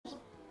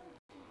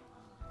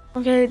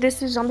Okay,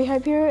 this is Zombie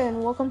Hype here,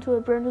 and welcome to a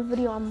brand new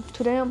video.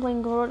 Today I'm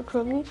playing Gorilla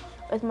Krovi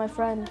with my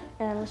friend,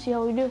 and let's see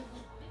how we do.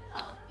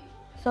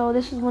 So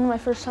this is one of my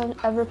first times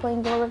ever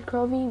playing Gorilla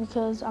Krovi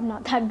because I'm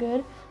not that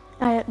good.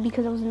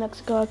 Because I was in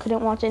Mexico, I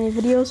couldn't watch any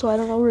videos, so I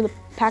don't know where the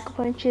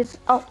pack-a-punch is.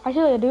 Oh,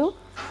 actually I do.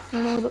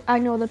 I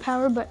know the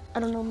power, but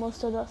I don't know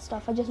most of the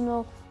stuff. I just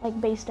know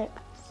like basic.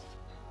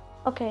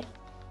 Okay.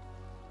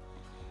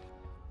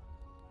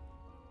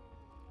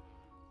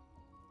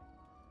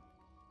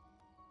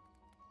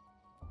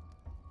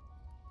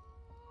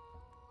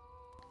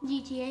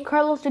 GTA.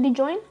 Carlos, did he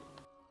join?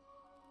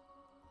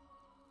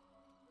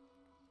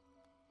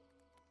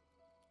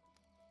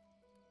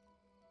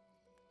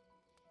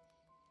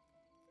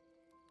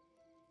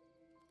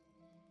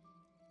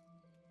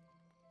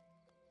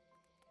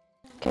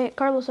 Okay,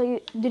 Carlos,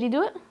 did he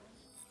do it?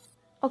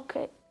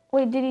 Okay.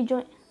 Wait, did he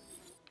join?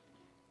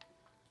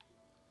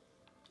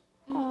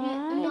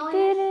 No, I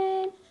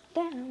didn't.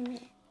 Damn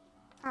it.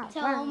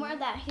 tell Omar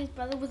that his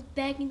brother was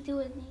begging to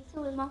his niece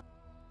to his mom.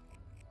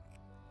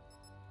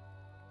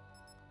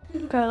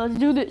 Okay, let's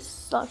do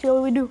this. Let's see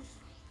what we do.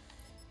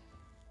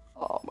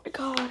 Oh my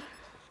god.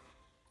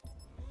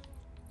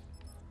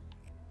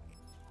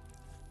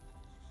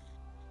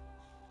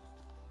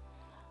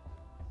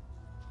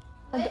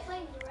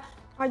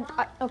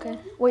 Okay.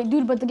 Wait,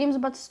 dude, but the game's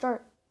about to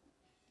start.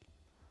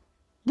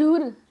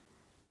 Dude.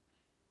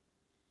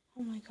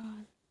 Oh my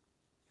god.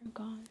 You're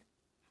gone.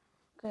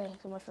 Okay,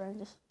 so my friend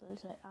just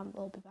said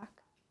I'll be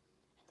back.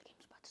 And the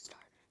game's about to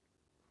start.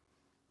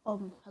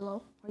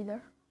 Hello? Are you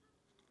there?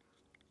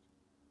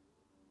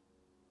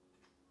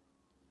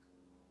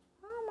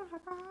 Oh my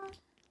god.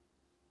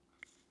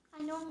 I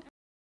know.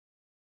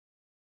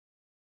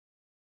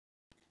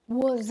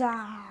 What's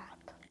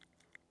up?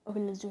 Okay,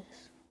 let's do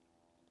this.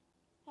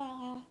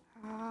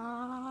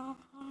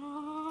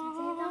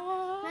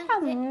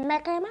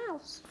 Mickey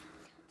Mouse.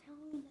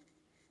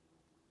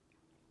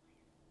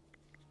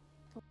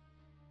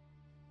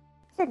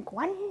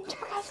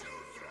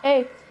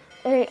 Hey,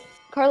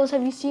 Carlos,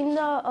 have you seen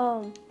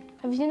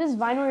this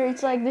Vine where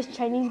it's like this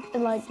Chinese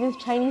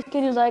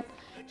kid who's like,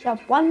 shop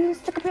one,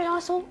 stick up your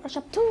asshole, or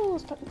shop two,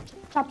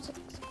 chop six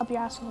up your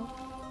asshole.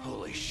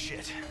 Holy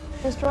shit.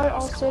 Destroy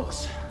all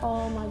six.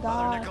 Oh my Father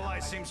god. Nikolai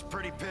seems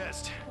pretty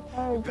pissed.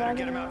 Sorry, Better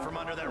get him out from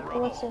under that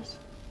rubble. What's this?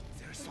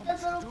 There's so much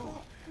to do.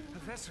 A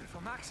vessel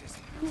from Axis.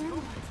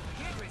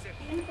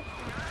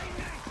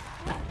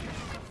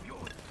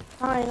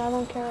 Fine, I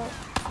don't care.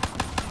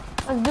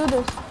 Let's do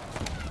this.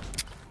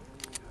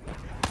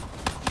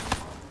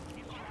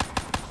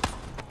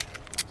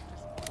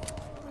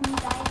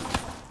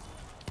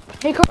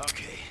 Hey,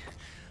 Okay,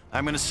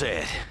 I'm gonna say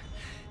it.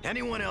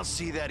 Anyone else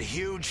see that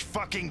huge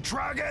fucking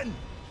dragon?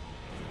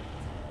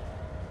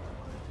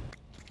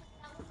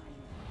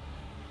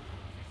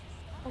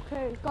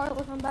 Okay,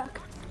 Carlos, I'm back.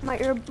 My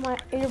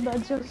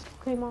earbuds just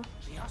came off.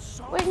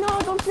 Wait, no,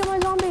 don't steal my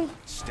zombie.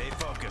 Stay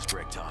focused,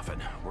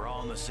 Richtofen. We're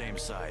all on the same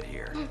side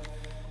here.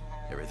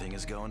 Everything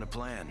is going to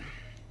plan.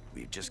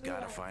 We've just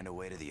got to find a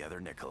way to the other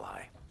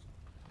Nikolai.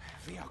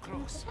 We are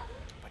close,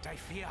 but I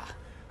fear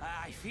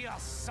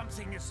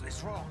something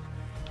is wrong.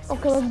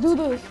 Okay, let's do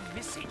this. I am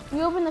missing.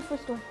 You open the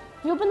first door.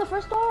 You open the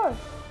first door.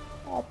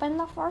 Open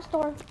the first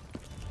door.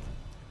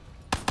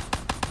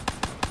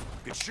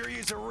 Could sure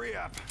use a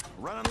re-up.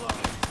 Running low.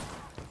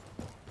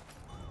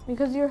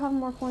 Because you have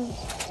more points.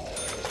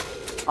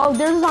 Oh,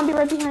 there's a zombie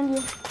right behind you.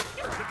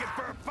 Looking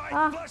for a fight,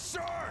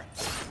 Blessor?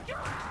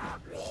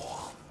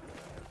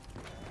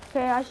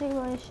 Okay, I should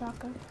go in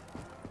shotgun.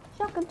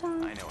 Shotgun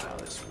time. I know how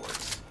this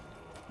works.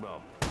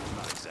 Well,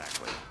 not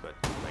exactly, but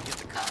I get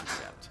the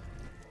concept.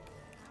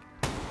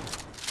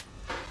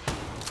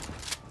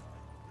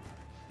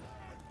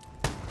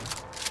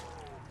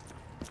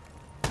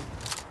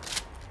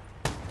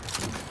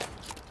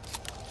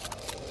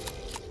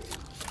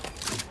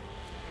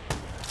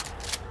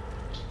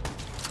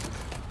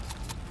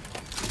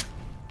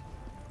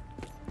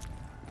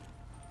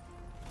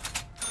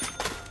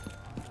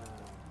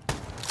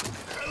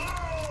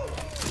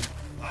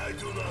 I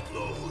do not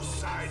know whose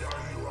side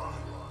are you on.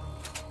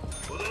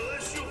 But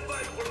unless you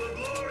fight for the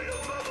glory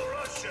of Mother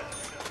Russia,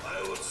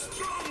 I would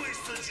strongly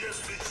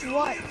suggest that you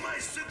leave my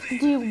city. What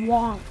do you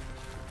want?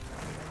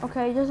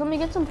 Okay, just let me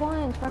get some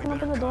points. I can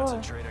open the door.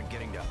 Concentrate on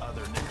getting to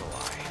other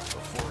Nikolai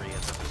before he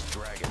ends up his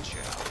dragon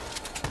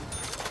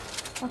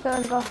chow. Okay,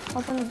 let's go.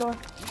 Open the door.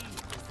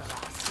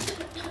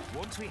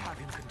 Once we have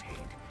him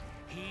contained,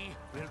 he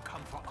will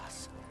come for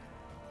us.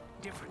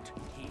 Different,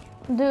 he.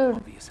 Dude,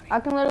 Obviously. I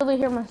can literally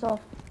hear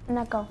myself. An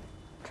echo.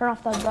 Turn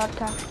off that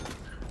broadcast.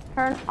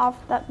 Turn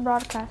off that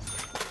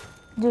broadcast.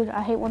 Dude,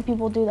 I hate when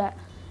people do that.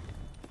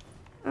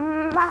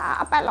 Oh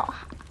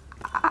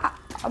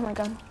my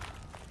god.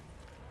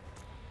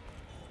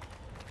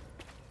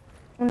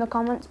 In the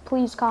comments,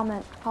 please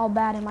comment how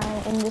bad am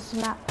I in this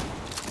map.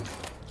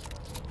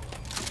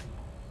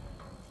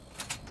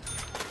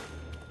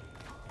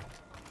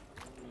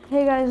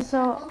 Hey guys,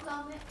 so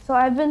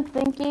I've been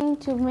thinking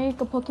to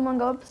make a Pokemon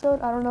Go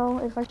episode. I don't know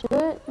if I should do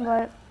it,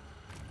 but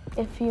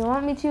if you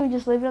want me to,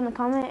 just leave it in the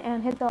comment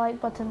and hit the like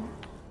button.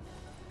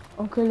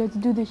 Okay, let's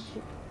do this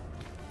shit.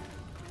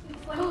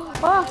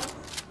 Oh!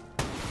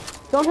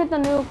 Don't hit the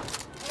nuke.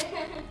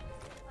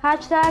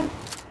 Hashtag.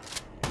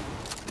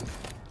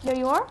 There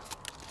you are.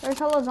 There's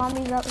hella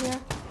zombies out here.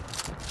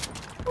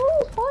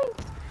 Ooh,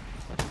 points.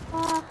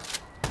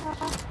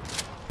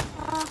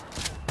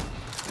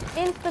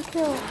 Insta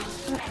kill.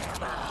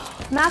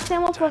 Max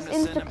ammo plus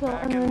insta kill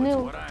and the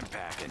nuke.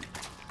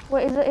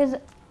 Wait, is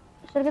it?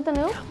 Should I get the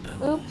nuke?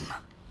 Oops.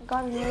 I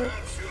got a nuke.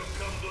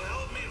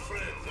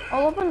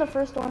 I'll open the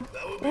first one.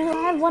 I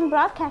have one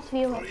broadcast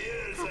viewer. I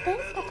think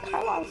that's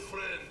Carlos.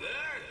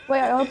 Wait,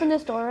 I opened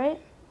this door, right?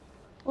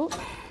 Oops.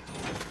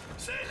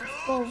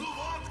 Oh.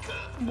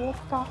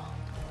 Vodka.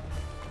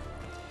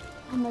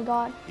 Oh my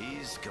god.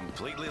 He's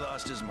completely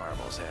lost his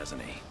marbles,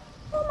 hasn't he?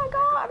 Oh my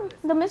god.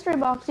 The mystery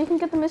box. You can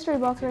get the mystery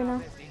box right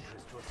now.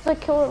 Just like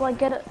kill it, like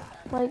get it,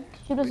 like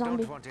shoot a zombie.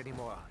 We don't want any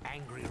more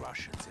angry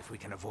Russians if we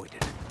can avoid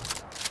it.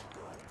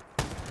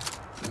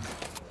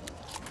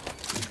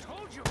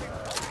 Told you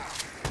before.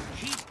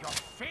 Keep your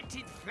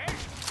fetid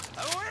flesh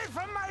away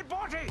from my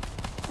body.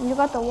 You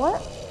got the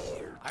what?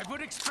 I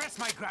would express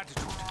my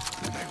gratitude.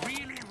 I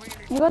really.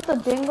 You got the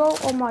dingo?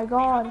 Oh my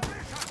god.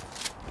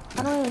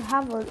 I don't even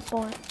have a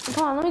point.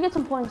 Come on, let me get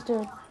some points,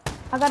 dude.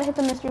 I gotta hit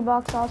the mystery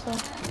box also.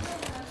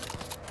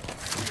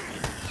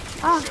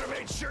 Ah.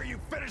 Make sure you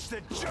finish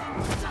the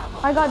job.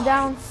 I got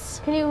down.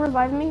 Can you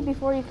revive me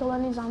before you kill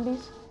any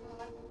zombies?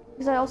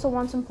 Because I also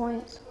want some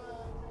points.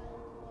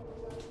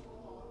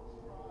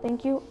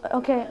 Thank you.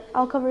 Okay,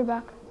 I'll cover you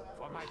back.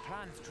 For my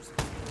plans to succeed.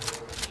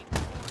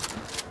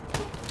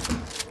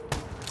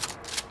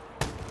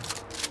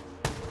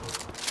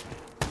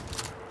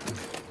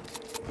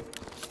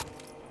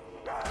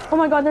 Oh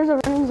my god, there's a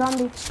running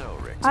zombie. So,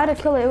 Rick, I had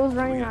to kill it. It was we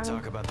running gonna at me.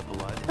 talk about the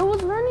blood? It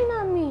was running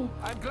at me.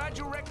 I'm glad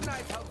you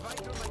recognize how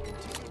vital my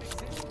continued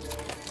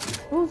existence.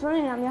 It was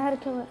running at me. I had to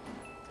kill it.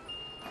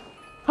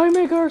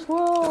 Haymakers, I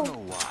whoa! don't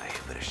know why,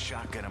 but a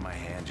shotgun in my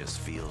hand just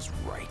feels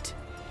right.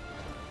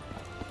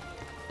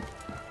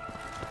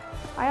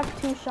 I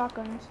have 2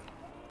 shotguns.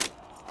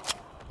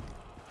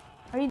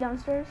 Are you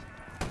downstairs?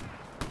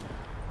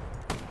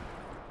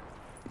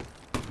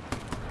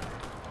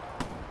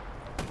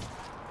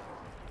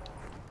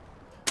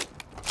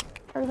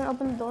 Are you gonna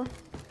open the door?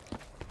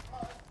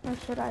 Or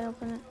should I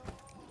open it?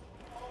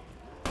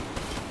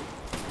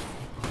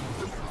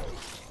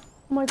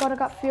 Oh my god, I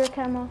got fear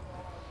camo.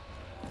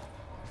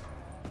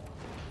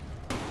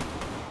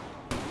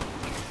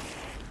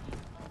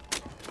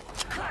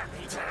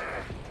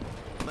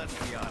 Let's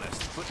be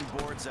honest, putting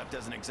boards up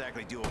doesn't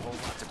exactly do a whole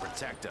lot to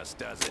protect us,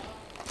 does it?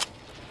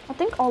 I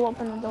think I'll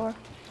open the door.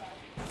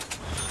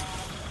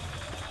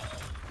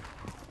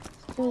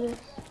 Let's do this.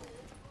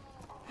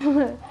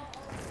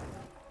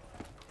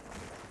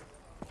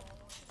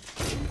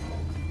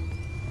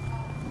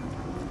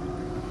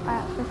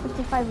 For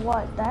 55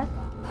 what? That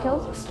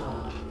kills?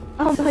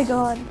 Oh my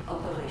god.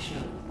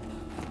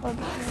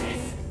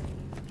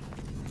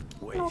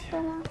 Wait.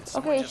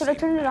 Okay, should I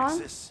turn it on?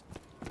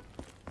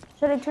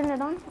 Should I turn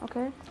it on?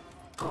 Okay.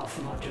 Off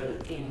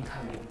module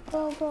incoming.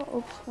 Go, go.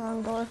 Oops,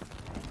 wrong door.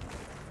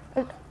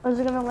 Is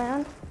it gonna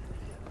land?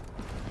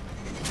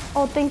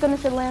 Oh, thank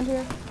goodness it landed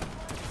here.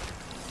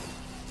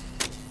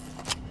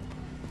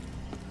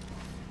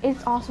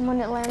 It's awesome when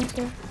it lands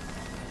here.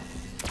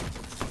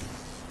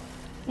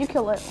 You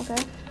kill it,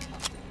 okay?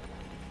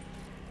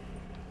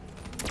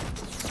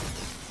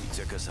 He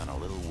took us on a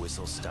little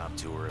whistle-stop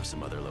tour of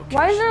some other locations.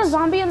 Why is there a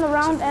zombie and the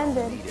round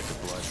ended? Needed the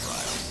blood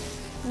trials.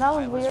 That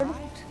was weird.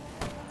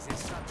 This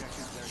subject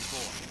is very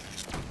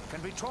boring.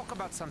 Can we talk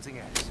about something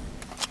else?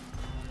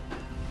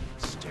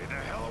 Stay the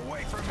hell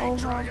away from me, Oh,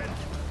 Dragon!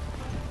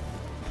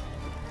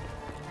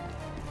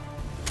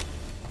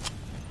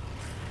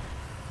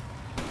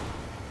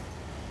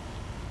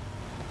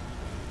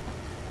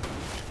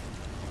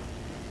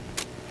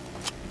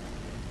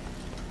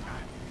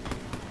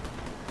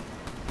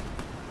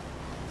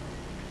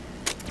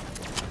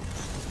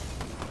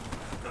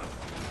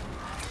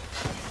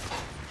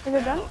 Is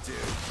it done? Dude,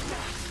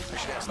 I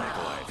should ask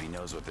Nikolai if he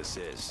knows what this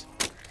is.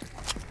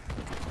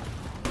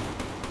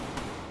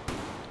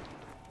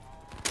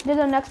 Did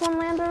the next one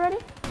land already?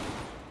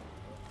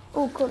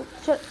 Oh, cool.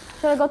 Should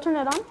I go turn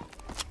it on?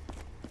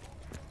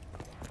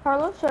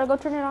 Carlos, should I go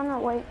turn it on or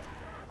wait?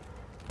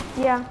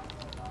 Yeah.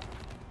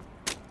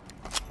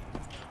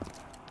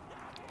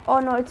 Oh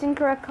no, it's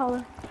incorrect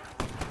color.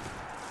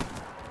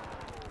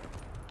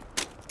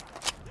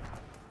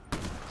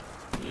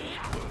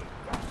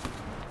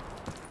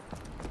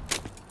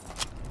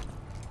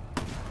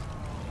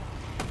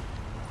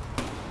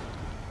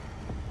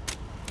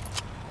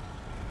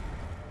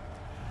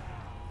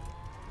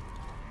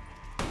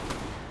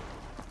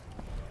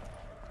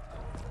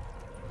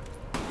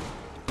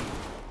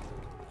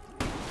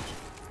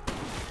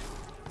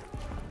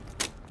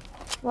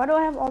 Why do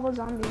I have all the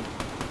zombies?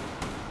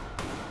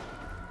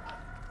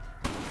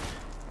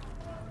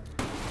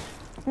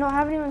 No, I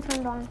haven't even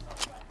turned on.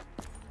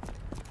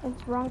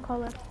 It's wrong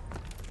color.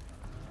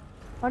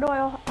 Why do I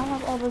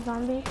have all the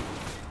zombies?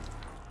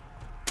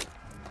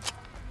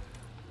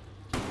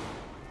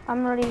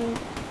 I'm already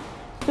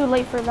too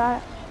late for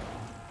that.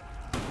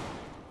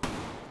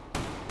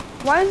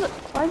 Why is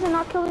it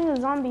not killing the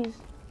zombies?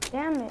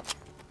 Damn it.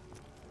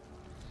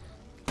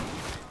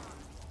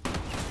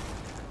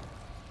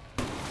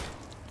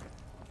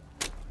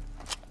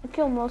 I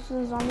killed most of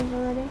the zombies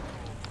already.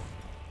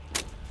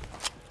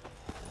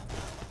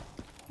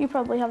 You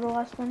probably have the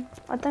last one.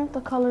 I think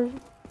the colors.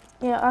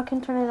 Yeah, I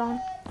can turn it on.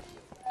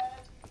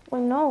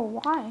 Wait,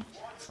 no, why?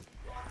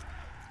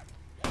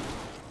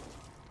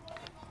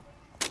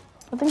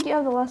 I think you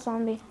have the last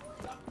zombie.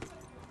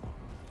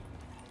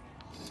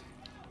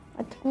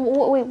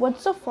 Wait,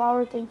 what's the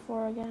flower thing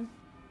for again?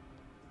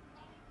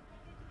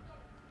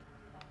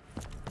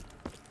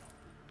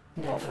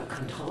 Network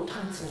control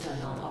transmitter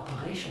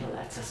non-operational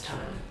at this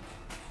time.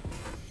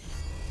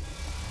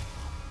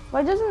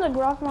 Why doesn't the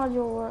graph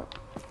module work?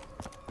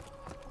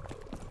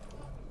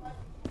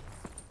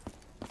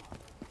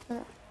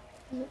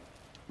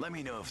 Let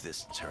me know if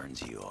this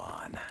turns you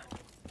on.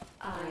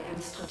 I am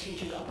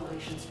Strategic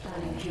Operations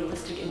Planning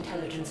Heuristic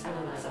Intelligence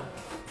Analyzer.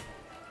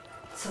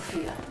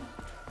 Sophia,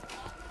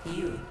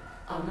 you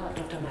are not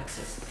Dr.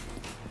 Maxis.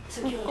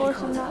 Of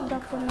course I'm not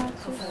Dr.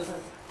 Maxis.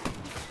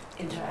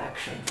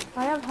 Interaction.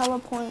 I have hella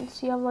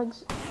points. You have like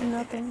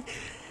nothing.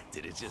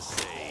 Did it just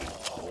say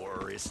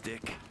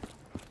horroristic?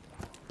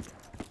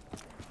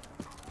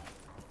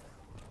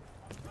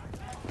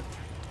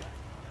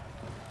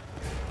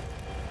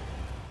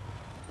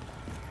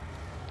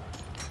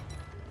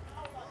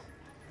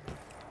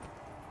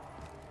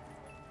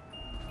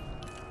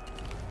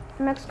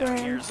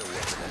 Mexican.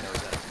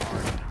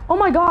 Oh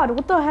my god,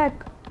 what the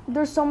heck?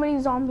 There's so many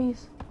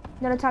zombies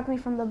that attack me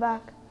from the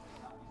back.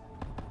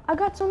 I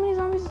got so many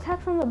zombies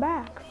attacked from the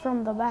back.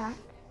 From the back.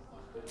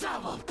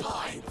 Double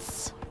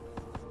points.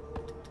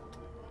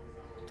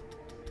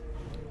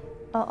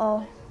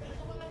 Uh-oh.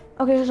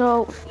 Okay,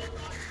 so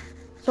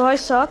I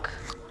suck.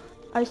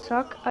 I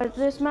suck at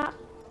this map.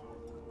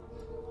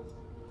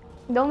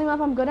 The only map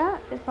I'm good at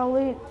is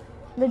probably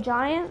the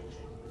Giant,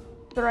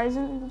 the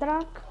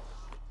Reisendrach,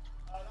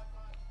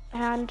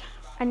 and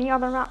any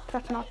other map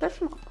that's not this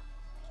map.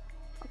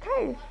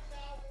 Okay.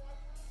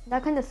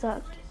 That kind of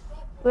sucked.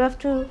 We have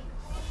to...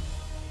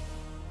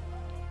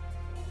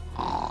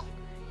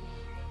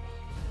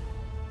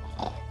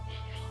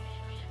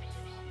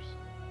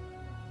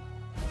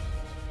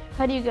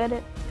 How do you get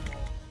it?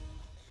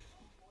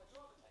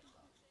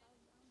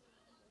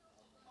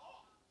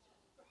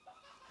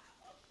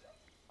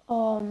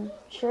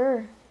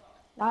 Sure.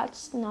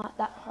 That's not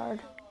that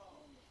hard.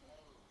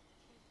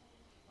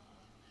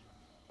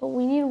 But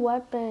we need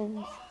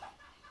weapons.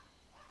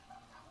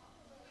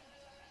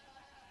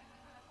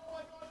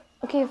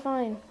 Okay,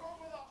 fine.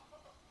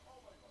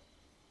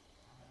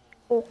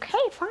 Okay,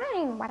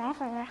 fine,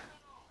 whatever.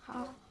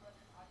 I'm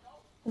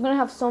gonna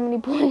have so many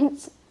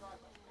points.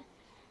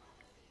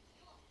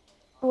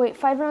 Wait,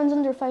 5 rounds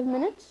under 5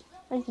 minutes?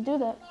 I need to do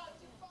that.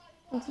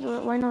 Let's do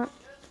it, why not?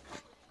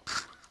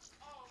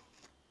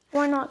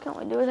 Why not? Can't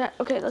we do that?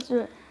 Okay, let's do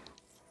it.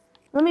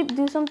 Let me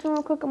do something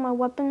real quick on my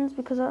weapons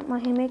because of my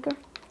haymaker.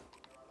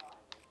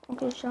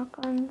 Okay,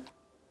 shotguns.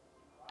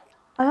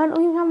 I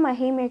don't even have my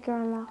haymaker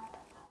unlocked.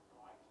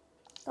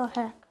 What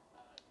the heck?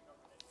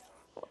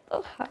 What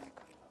the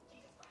heck?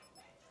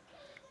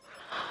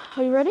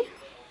 Are you ready?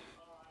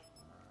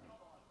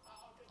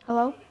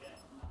 Hello?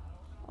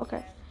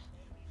 Okay.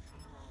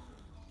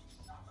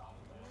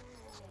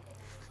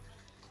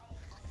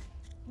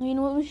 You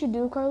know what we should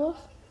do, Carlos?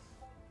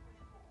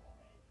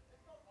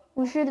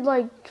 We should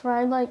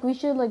we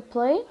should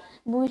play,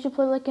 but we should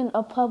play like in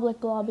a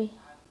public lobby.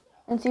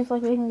 And see if we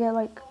can get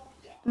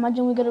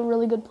imagine we get a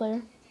really good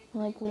player.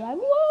 We're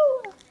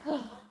whoa!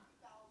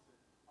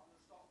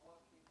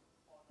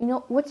 You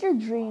know, what's your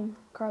dream,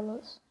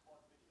 Carlos?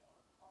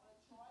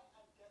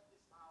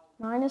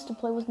 Mine is to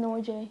play with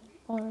Noah J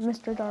or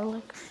Mr.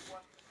 Darlick.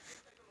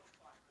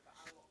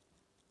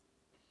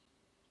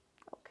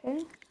 Okay.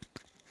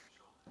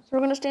 So we're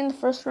gonna stay in the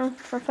first room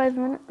for 5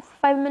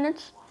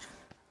 minutes.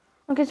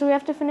 Okay, so we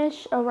have to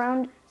finish a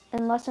round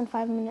in less than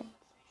 5 minutes.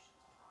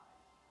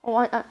 We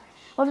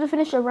have to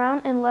finish a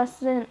round in less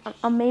than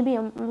maybe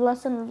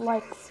less than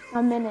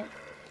a minute.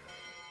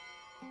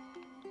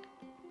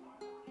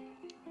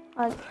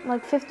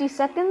 Like 50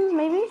 seconds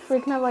maybe. So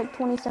we can have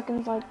 20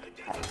 seconds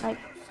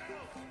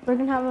we're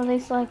gonna have at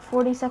least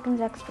 40 seconds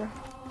extra.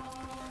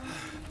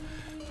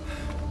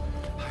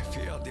 I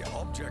fear the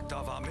object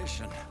of our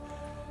mission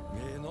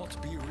may not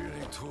be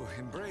willing to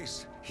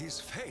embrace his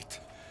fate.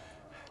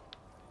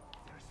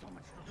 There's so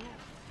much to do.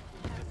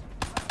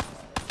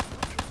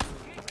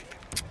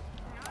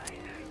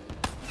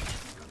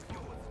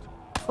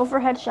 Go for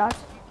headshots.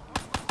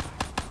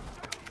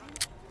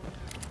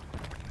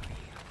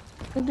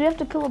 Because we have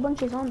to kill a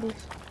bunch of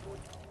zombies.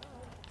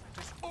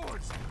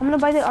 I'm gonna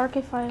buy the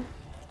RK5.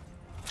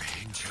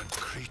 Ancient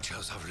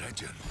creatures of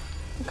legend.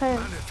 Okay.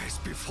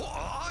 Manifest before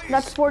our eyes.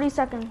 That's 40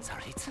 seconds.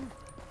 Tsaritsyn?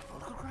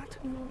 Volgograd?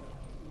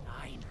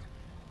 Nine.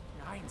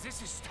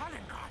 This is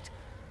Stalingrad.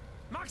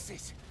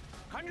 Maxis,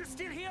 can you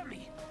still hear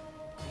me?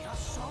 We are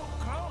so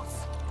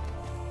close.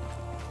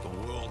 The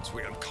world worlds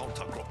we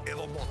encounter grow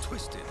ever more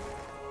twisted.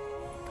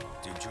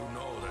 Did you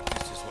know that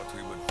this is what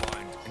we would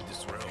find in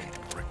this realm,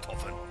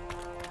 Richtofen?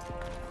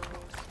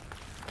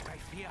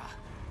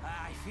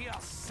 I fear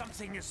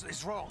something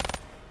is wrong.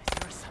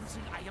 There is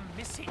something I am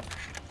missing.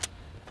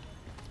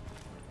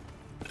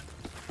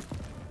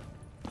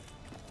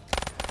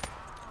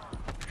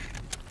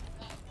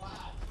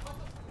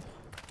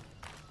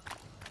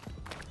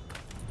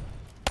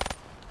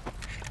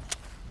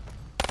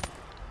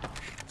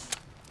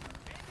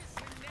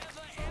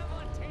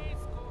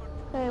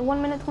 Okay,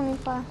 1 minute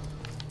 25.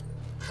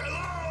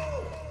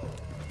 Hello!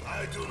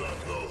 I do not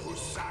know whose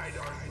side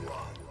are you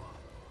on.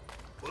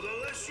 But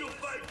unless you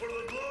fight for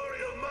the glory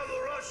of Mother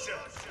Russia,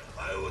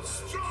 I would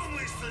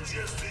strongly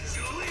suggest that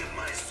you leave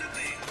my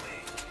city.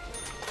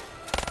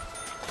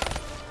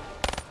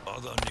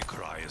 Other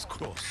Nikolai is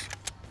close.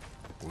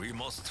 We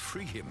must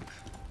free him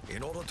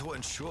in order to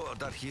ensure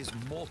that his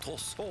mortal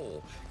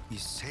soul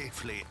is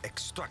safely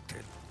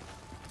extracted.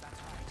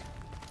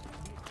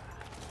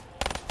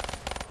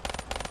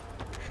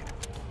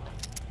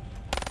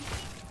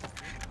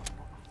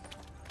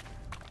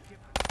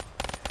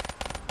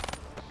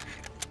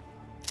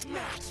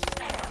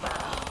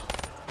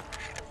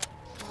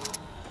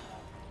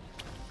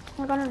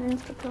 I got an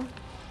insta-kill.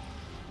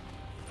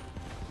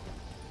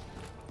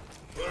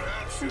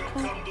 Perhaps you'll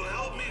come to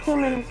help me, 2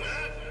 friend, minutes. eh?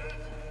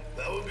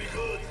 That would be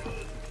good.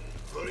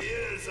 For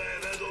years I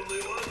have had only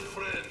one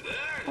friend,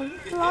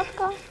 eh?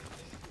 Vodka?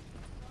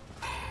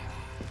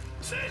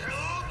 Say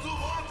hello to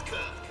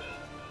vodka.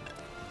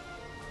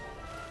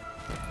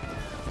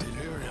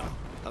 Delirium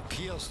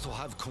appears to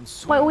have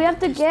consumed. Wait, we have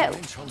to this get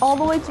dimension's all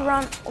the way to Nikolai.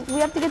 round. We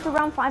have to get to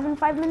round 5 in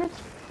 5 minutes,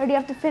 or do you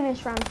have to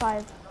finish round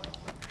 5?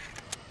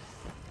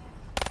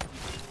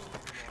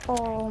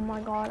 Oh my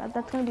god,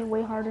 that's gonna be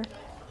way harder.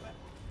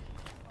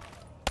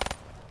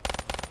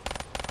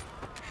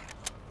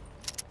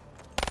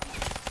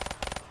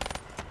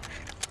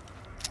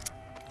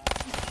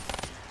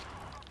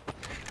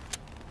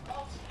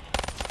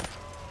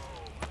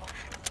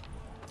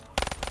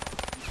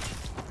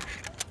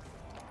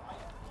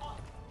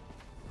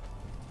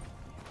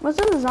 Most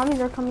of the zombies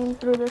are coming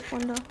through this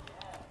window.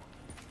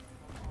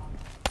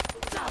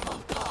 Double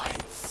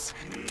points.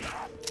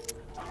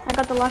 I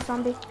got the last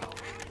zombie.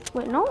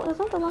 Wait, no, that's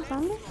not the last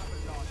zombie.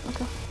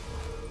 Okay.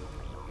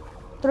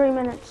 3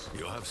 minutes.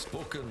 You have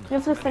spoken. You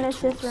have to many finish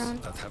this truths round.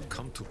 that have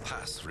come to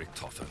pass,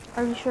 Richtofen.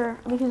 Are you sure?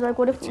 Because like,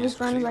 what if It is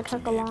this round is clear like to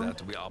heck me long?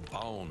 that we are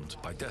bound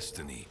by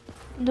destiny.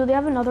 Do they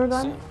have another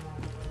gun?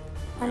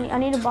 So, I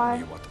need to tell buy.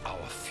 me what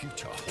our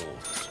future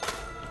holds.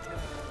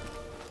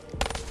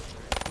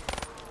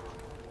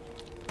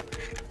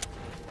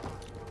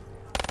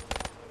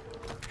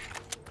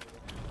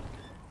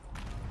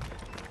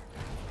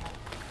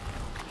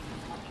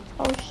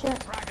 Oh shit.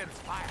 Dragon's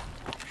fire.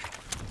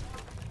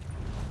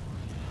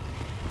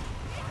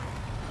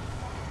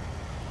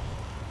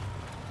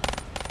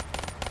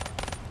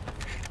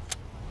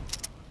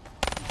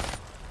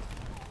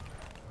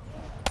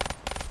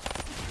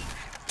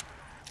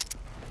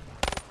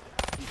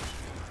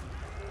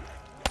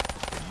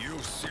 You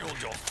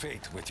sealed your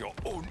fate with your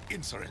own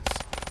insolence.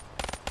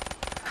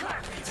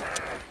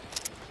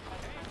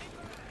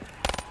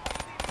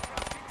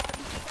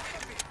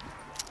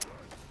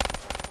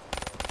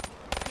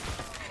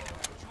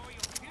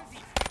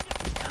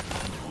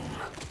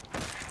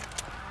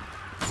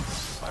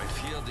 I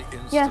fear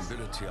the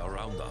instability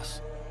around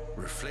us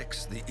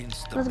reflects the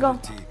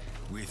instability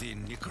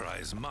within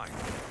Nikolai's mind.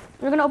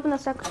 You're gonna open the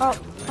second. Oh,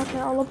 okay.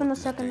 I'll open the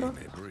second They door.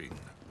 may bring.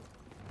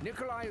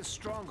 Nikolai is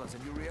stronger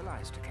than you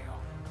realize, Takeo.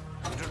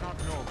 You do not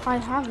know. I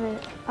have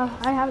it.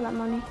 I have that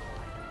money.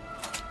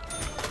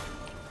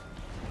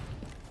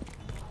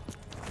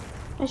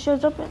 It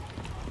shows up.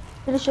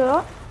 Did it show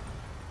up?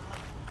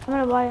 I'm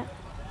gonna buy it.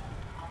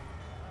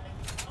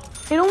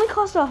 It only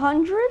costs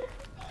 100.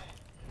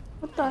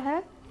 What the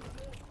heck?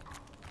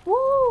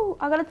 Whoa!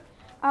 I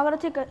gotta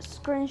take a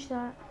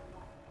screenshot.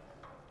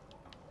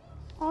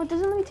 Oh, it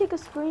doesn't let me take a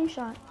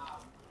screenshot.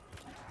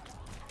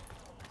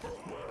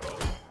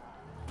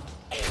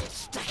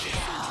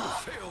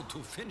 Failed to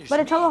finish But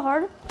it's me. hella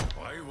hard.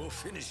 I will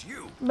finish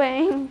you.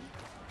 Bang.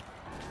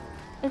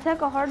 It's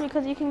hella hard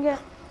because you can get.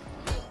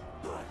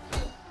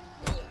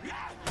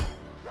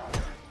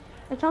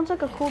 It sounds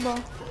like a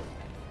cooldown.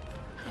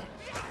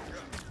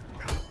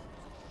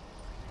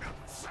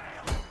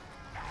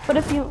 But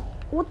if you,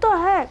 what the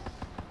heck?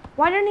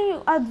 Why didn't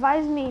you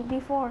advise me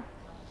before?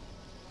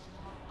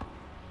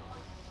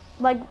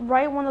 Like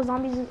right when the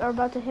zombies are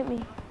about to hit me.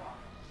 It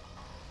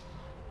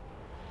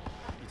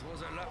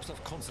was a lapse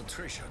of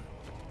concentration.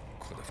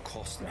 Could have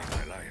cost me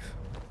my life.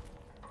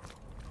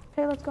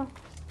 Okay, let's go.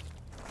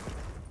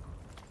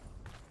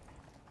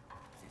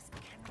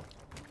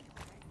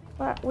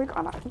 But we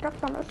gotta get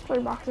the mystery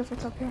box if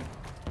it's up here.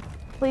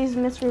 Please,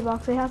 mystery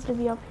box. It has to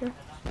be up here.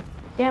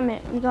 Damn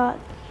it, we got.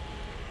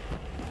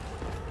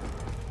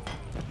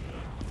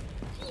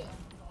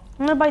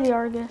 I'm gonna buy the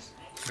Argus.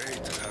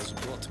 Fate has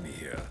brought me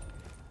here.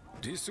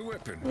 This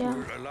weapon Yeah.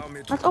 will allow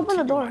me to Let's open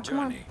the continue door, my come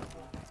on. journey.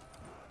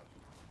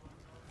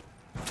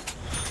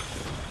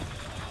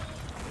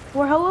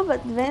 We're hella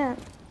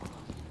advanced.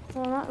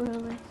 Well, not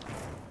really.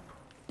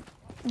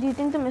 Do you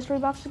think the mystery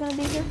box is gonna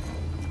be here?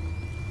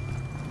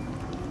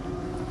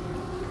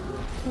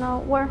 No,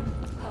 where?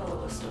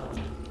 Power restored.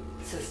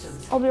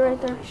 Systems I'll be right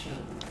there. operational.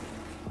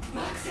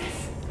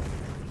 Access.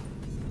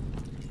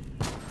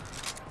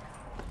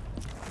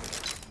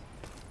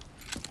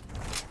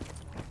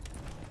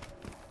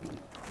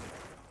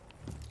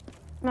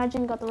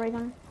 Imagine you got the ray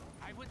gun.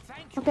 I would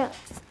thank you, Okay.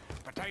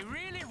 but I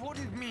really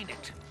wouldn't mean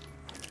it.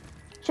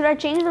 Should I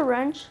change the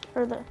wrench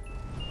or the? Monkey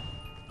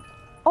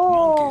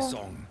Oh,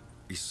 song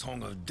is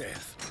song of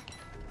death.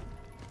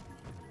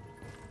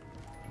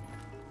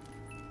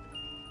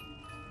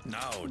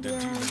 Now the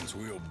demons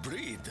will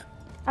breed.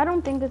 I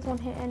don't think it's one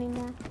hit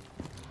anymore.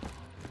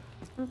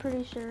 I'm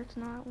pretty sure it's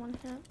not one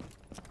hit.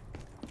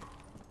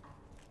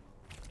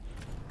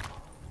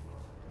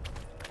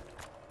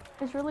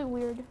 It's really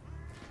weird.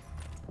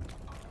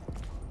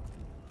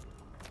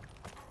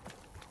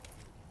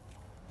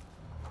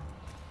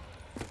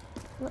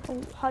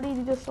 How do you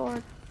do the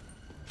sword?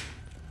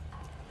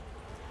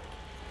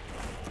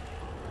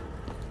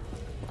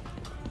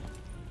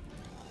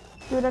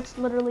 Dude, that's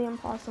literally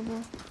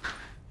impossible.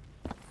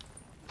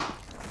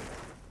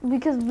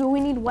 Because we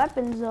need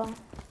weapons though.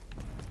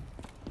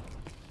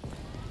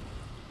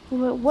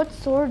 Wait, what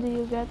sword do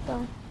you get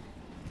though?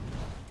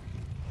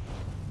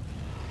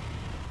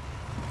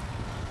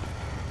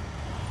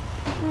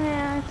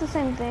 Yeah, it's the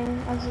same thing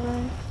as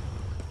the...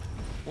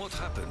 What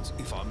happens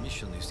if our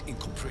mission is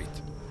incomplete?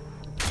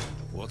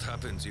 What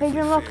happens if Hey, we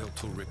Jim, look. fail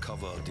to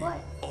recover the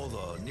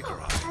other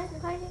Nikolai?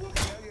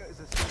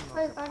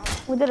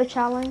 We did a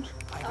challenge.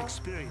 I've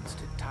experienced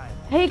it time.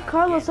 Hey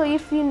Carlos, so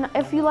if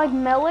you like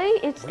melee,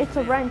 it's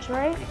a wrench,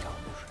 right?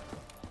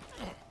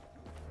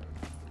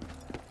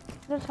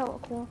 That's hella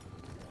cool.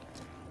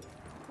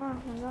 Oh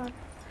my god.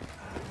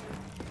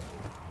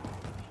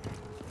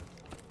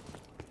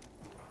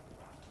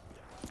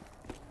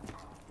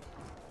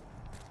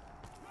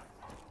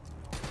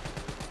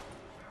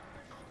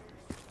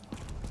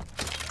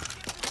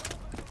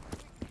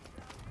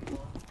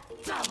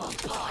 Double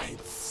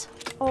points.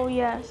 Oh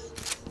yes.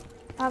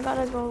 I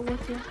gotta go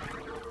with you.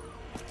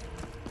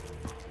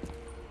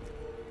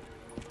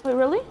 Wait,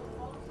 really?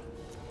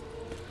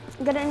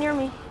 Get it near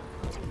me.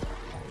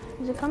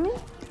 Is it coming?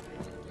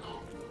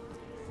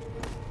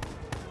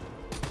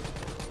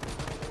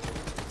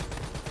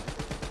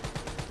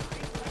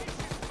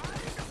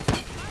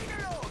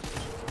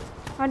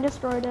 I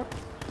destroyed it.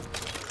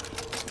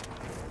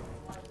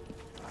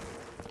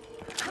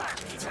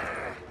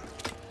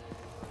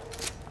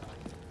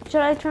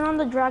 Should I turn on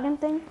the dragon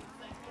thing?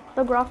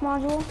 The Grok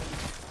module?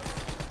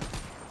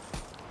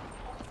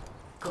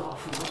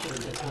 Graph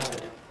module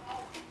deployed.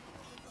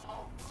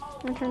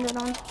 I turned it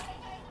on.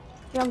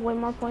 You have way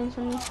more points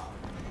than me.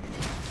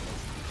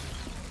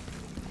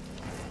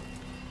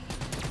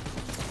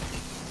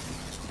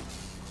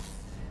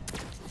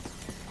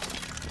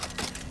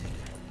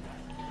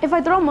 If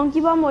I throw a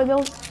monkey bomb, will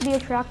they be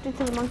attracted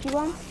to the monkey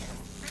bomb?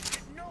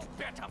 No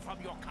better from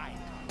your kind.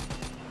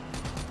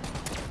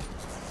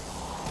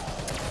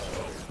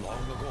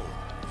 Long ago,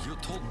 you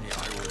told me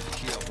I would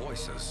hear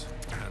voices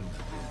and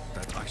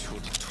that I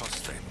should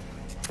trust them.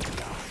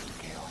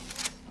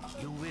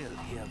 You will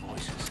hear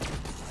voices,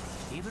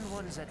 even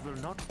ones that will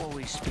not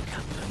always speak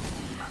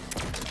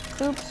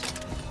up. Oops.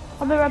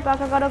 I'll be right back.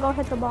 I gotta go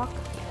hit the box.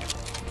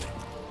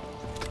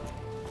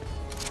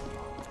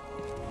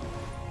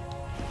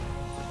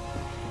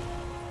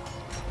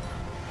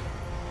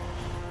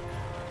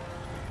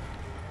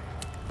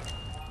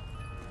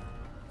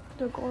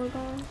 The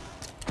Gorgon.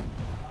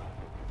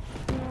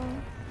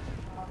 No.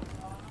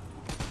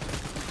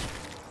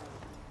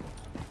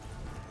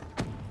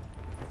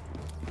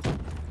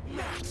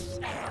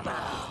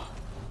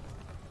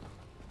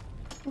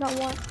 Got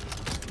what?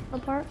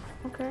 Apart?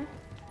 Okay.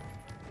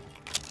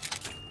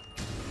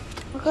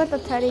 Look at the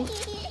teddy.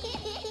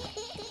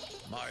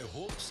 My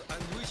hopes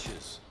and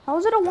wishes. How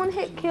is it a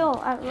one-hit kill?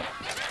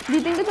 Do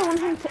you think it's a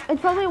one-hit?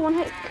 It's probably a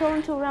one-hit kill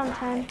until round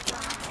 10.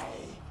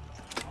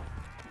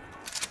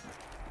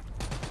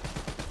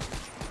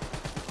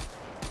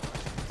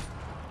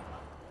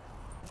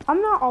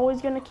 I'm not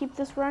always gonna keep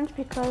this wrench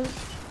because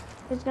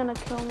it's gonna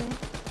kill me.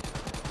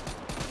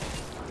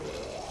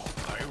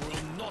 I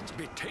will not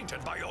be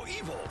tainted by your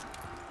evil.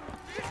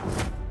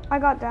 I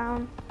got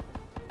down.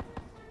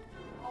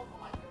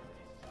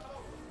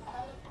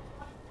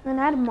 And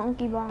I had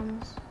monkey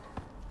bombs.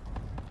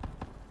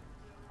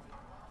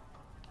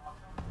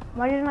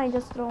 Why didn't I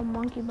just throw a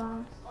monkey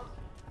bomb?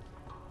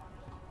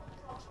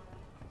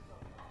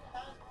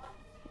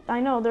 I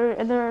know,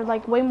 they're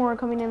like way more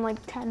coming in, like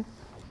 10.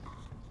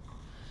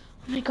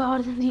 Oh my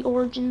god, the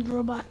Origins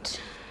robot.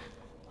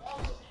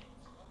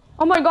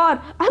 Oh my god,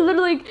 I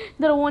literally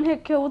did a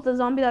one-hit kill with the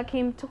zombie that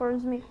came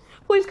towards me.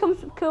 Please come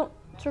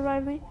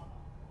survive me.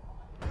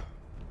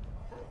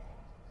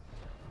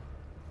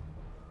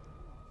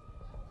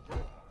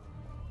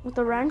 With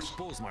the wrench?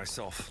 Expose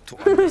myself to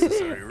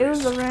unnecessary It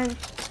was risk. the wrench.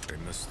 A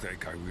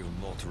mistake I will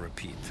not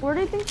repeat. Where do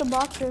you think the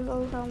box is?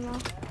 Oh hell no.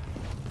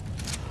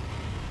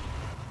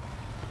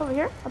 Over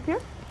here? Up here?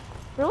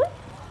 Really?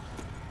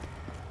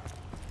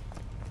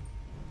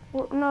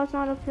 No, it's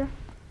not up here.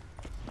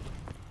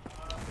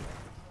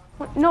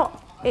 What? No,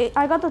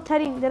 I got the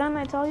teddy. Didn't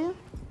I tell you?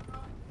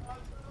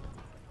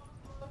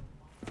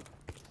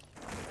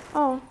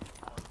 Oh.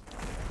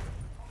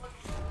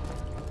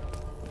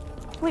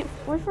 Wait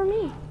for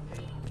me.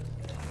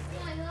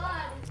 Oh my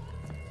god.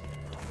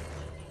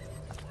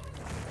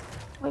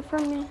 Wait for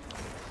me.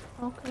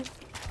 Okay.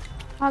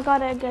 I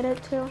gotta get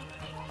it too.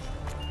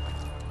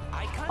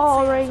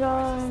 Oh, ray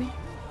gun.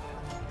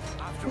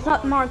 It's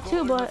not Mark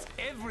II, but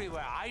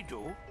everywhere I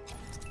do.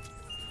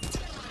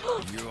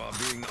 You are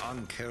being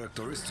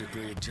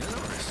uncharacteristically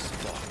generous,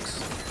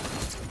 Fox.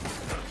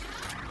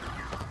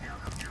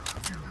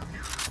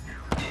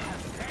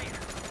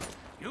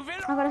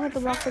 I gotta hit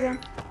the box again.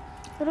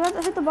 I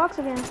gotta hit the box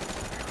again.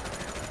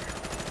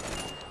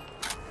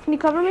 Can you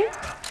cover me?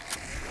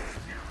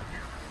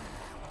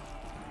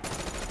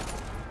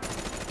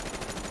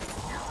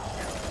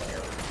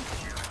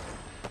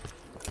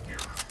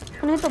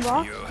 Can I hit the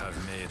box? You have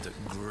made a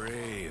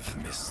grave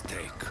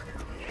mistake.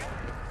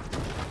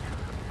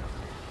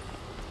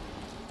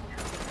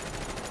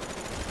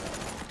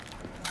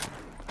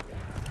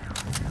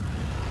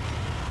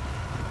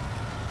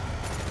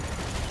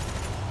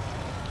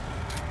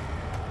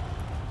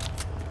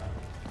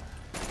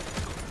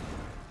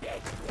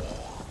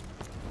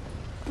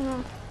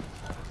 No.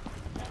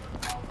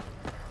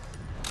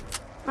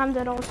 I'm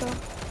dead also.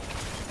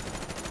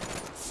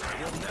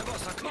 You'll never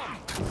succumb.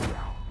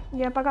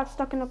 Yep, I got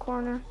stuck in the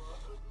corner.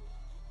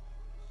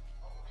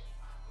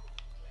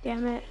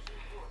 Damn it.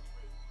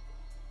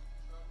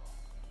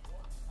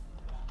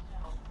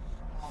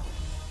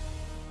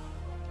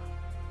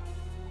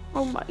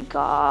 Oh my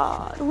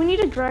god. We need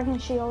a dragon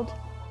shield.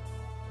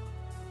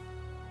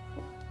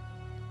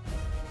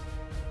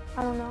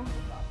 I don't know.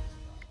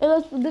 Hey,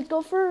 let's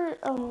go for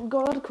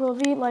Gorilla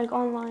Krovi like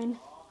online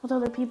with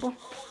other people.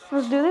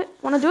 Let's do it.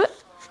 Wanna do it?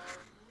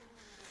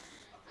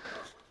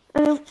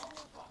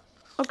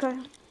 Okay.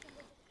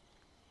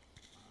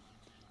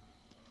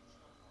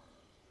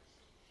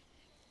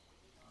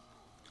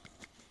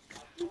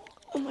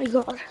 Oh my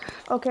god.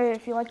 Okay,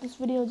 if you like this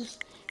video,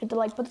 just hit the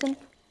like button.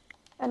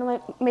 And I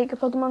might make a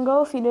Pokemon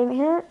Go if you didn't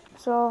hear it.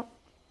 So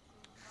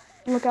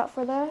look out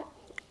for that.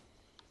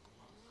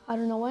 I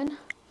don't know when,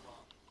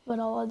 but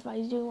I'll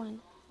advise you when.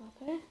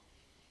 Okay?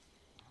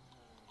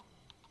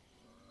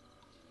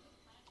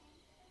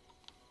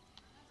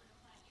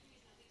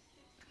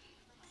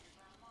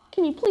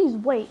 Can you please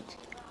wait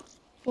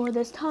for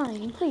this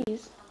time,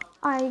 please?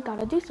 I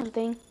gotta do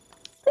something.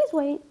 Please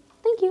wait.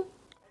 Thank you.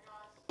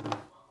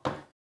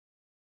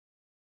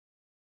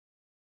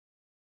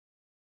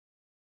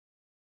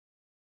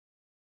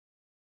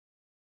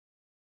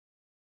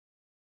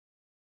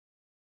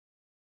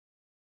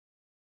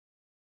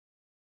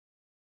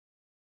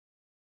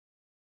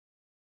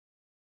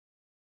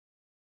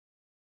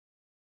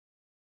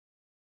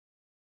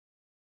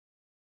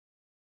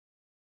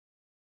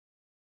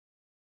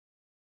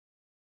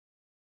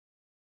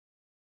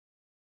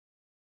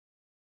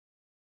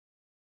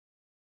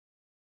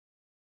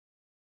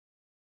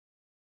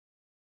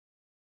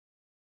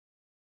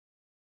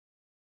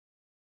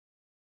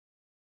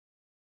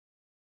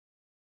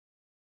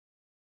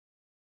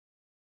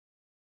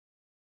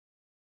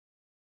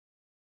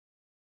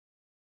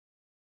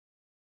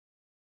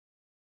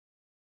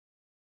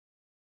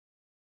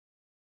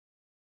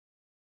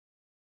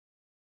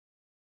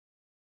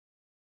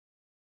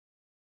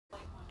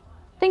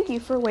 Thank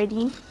you for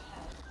waiting.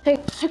 Hey,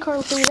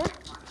 Carlos, are you there?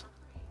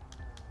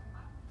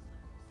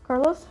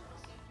 Carlos?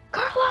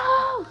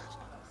 Carlos!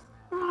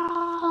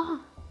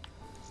 Ah.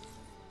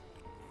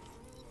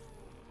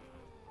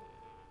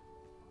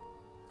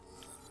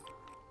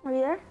 Are you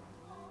there?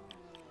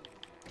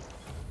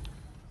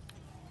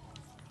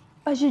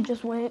 I should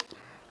just wait.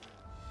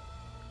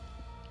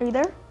 Are you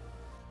there?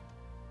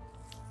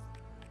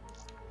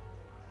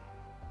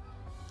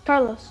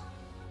 Carlos.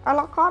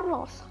 Hello,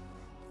 Carlos.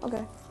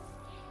 Okay.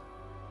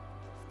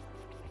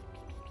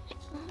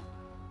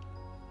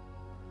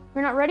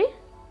 You're not ready?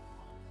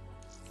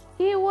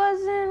 He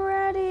wasn't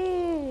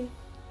ready.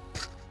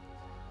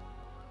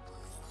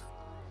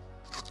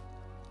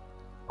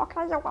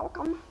 Okay, you're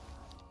welcome.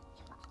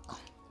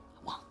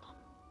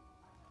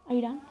 Are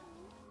you done?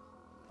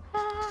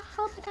 Oh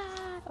my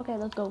god. Okay,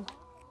 let's go.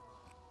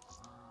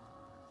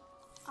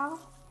 Oh,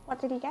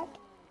 what did he get?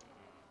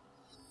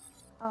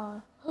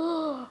 Oh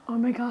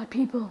my god,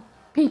 people,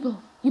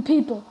 you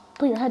people,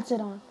 put your headset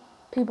on.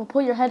 People,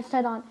 put your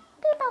headset on.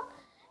 People.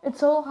 It's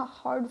so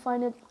hard to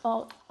find it,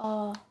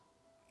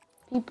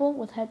 people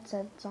with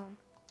headsets on.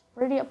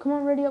 Ready up, come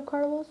on, ready up,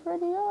 Carlos,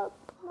 ready up.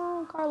 Come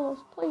on, Carlos,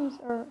 please.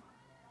 Or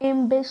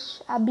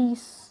Ambish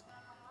Abyss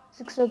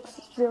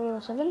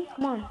 6607.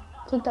 Come on,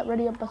 click that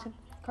ready up button.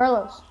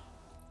 Carlos,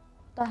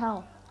 what the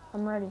hell?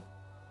 I'm ready.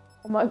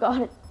 Oh my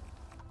god.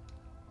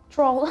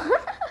 Troll.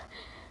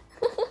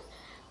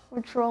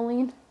 We're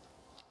trolling.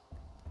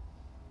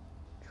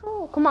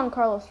 Troll. Come on,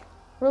 Carlos.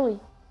 Really.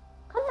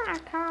 Come on,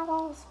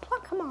 Carlos.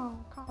 Come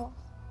on, Carlos.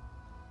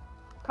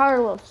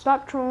 Carlos,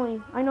 stop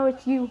trolling. I know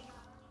it's you.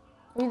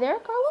 Are you there,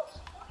 Carlos?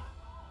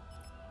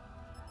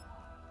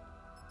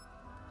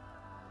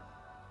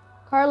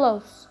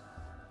 Carlos.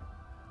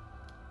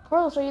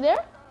 Carlos, are you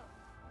there?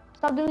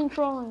 Stop doing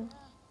trolling.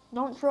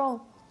 Don't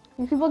troll.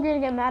 These people are gonna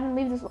get mad and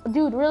leave this.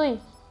 Dude,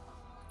 really?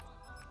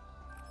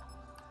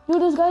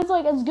 Dude, this guy's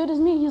like as good as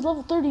me. He's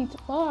level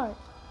 35.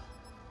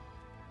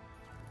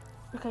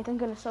 Okay, thank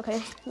goodness.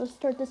 Okay, let's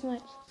start this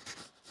match.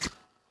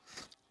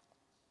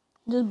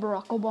 This is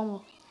Barack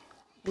Obama.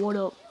 What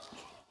up?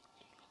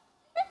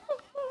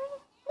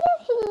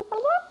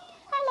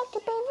 I like to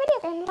play video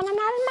games when I'm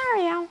not in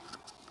Mario.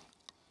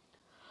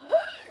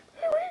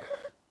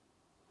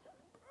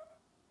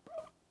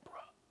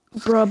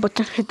 Bruh, but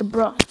don't hit the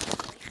bruh.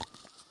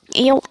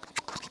 Ew.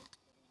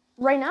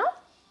 Right now?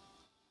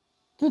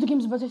 Dude, the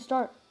game's about to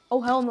start.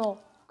 Oh, hell no.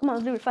 Come on,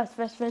 let's do it fast,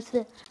 fast, fast,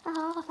 fast.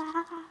 Oh,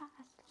 fast.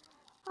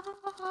 Oh,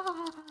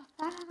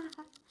 fast.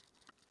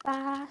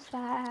 Fast,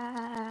 fast.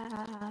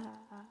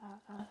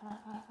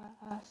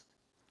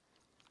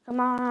 Come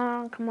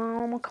on, come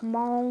on, come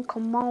on,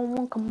 come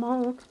on, come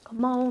on,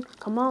 come on,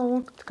 come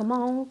on, come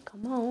on,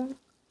 come on.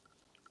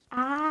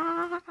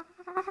 Ah.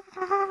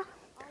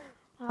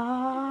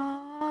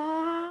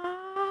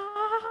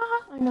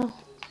 I know.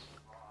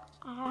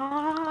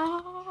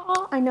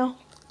 I know.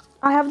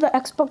 I have the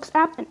Xbox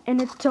app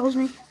and it tells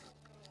me.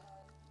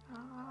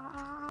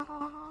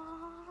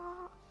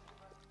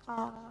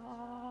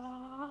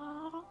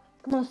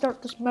 Come on,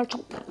 start this match.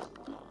 What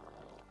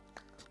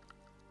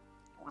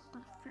the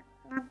frick?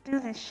 Not do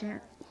this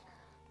shit.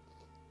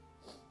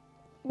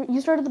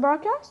 You started the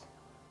broadcast?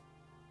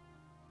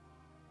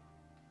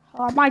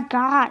 Oh my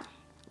god.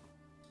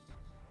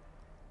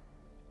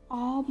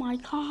 Oh my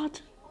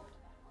god.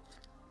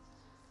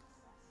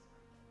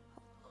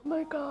 Oh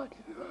my god.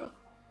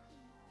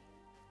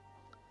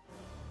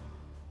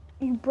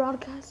 You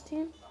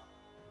broadcasting?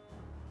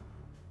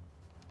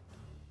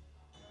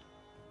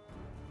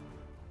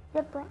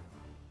 Yep, bro.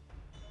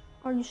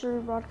 Are you sure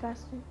you're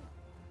broadcasting?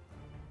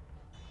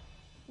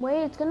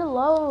 Wait, it's gonna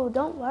load.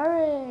 Don't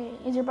worry.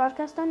 Is your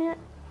broadcast done yet?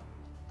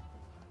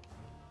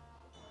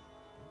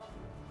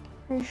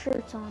 Are you sure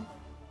it's on?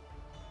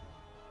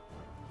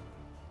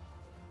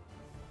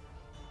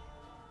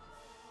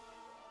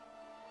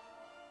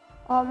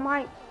 Oh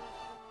my.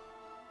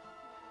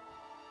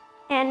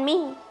 And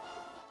me.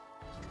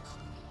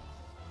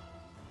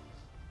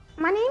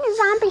 My name is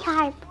Zombie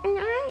Hype, and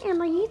I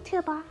am a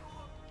YouTuber.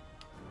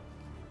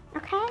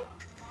 Okay?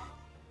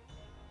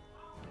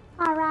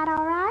 Alright,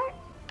 alright.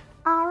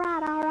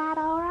 Alright, alright,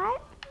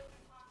 alright.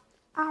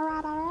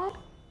 Alright, alright.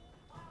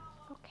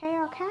 Okay,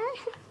 okay.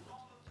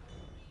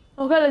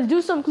 Okay, let's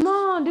do some. Come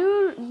on,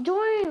 dude.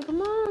 Join.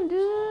 Come on,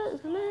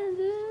 dude. Come on,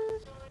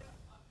 dude.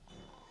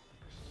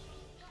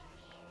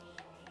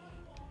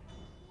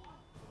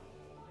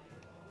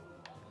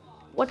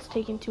 What's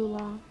taking too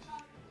long?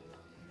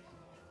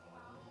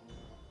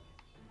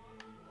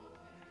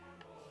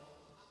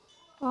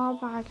 Oh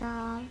my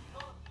god.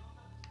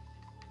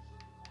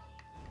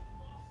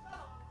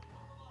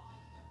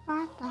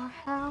 What the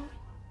hell?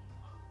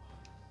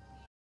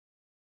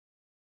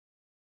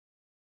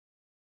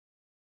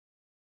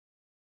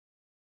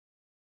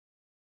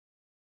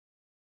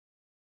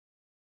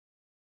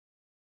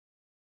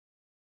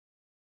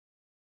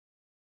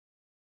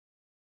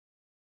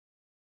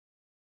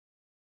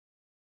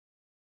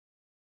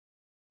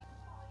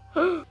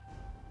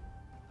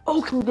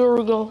 Okay, there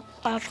we go.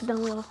 I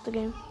accidentally left the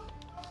game.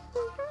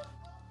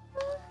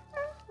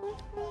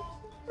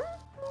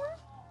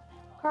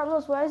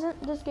 Carlos, why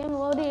isn't this game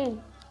loading?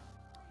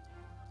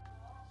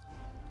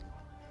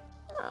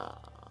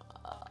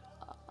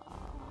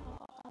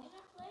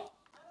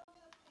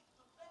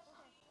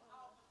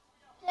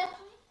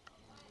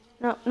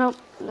 No, no,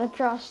 I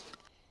trust.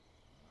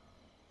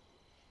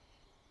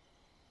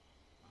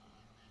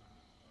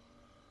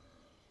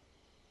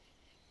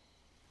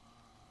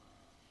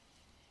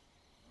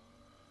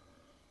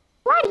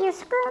 Why do you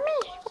screw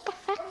me? What the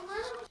fuck?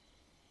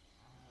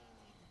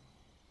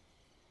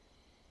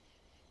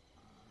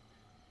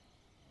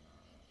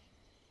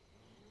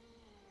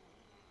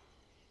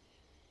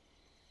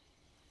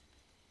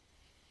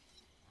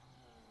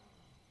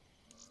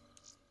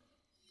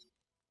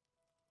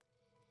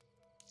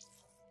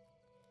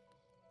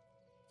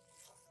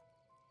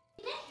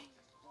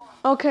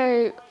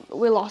 Okay,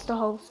 we lost a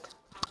host.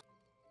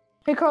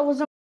 Hey,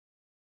 Carlos.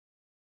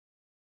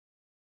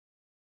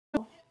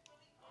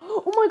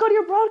 Oh my god,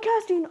 you're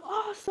broadcasting.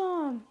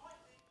 Awesome.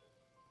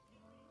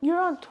 You're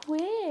on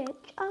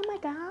Twitch. Oh my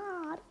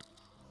god.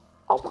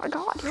 Oh my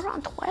god, you're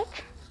on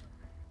Twitch?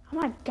 Oh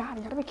my god,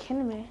 you gotta be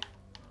kidding me.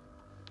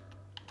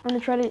 I'm gonna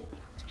try to...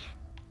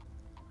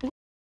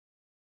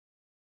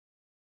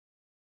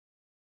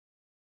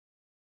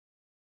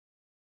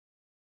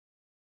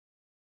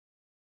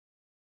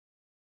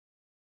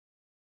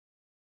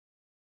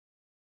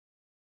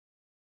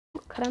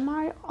 Could I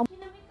my...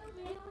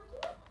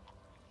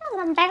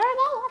 I'm better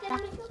than what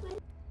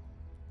the...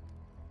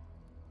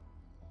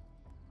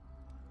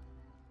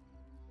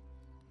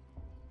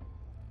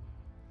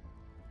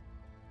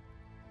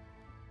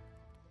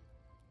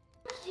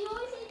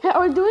 yeah,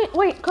 we're doing.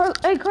 Wait,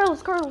 hey,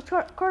 Carlos. Go.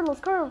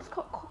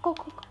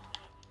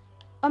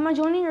 Am I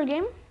joining your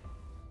game?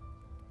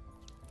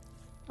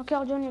 Okay,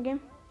 I'll join your game.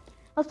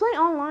 Let's play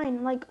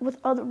online, like with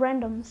other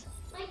randoms.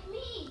 Like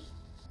me.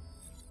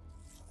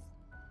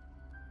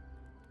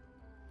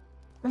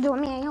 Do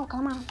it, me.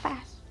 Come on,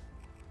 fast.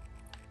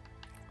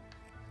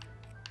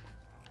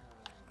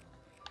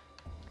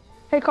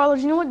 Hey,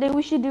 Carlos, you know what day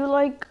we should do?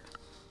 Like,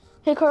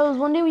 hey, Carlos,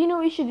 one day, you know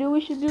what we should do?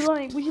 We should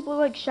play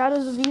like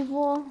Shadows of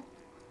Evil.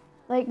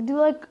 Like, do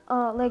like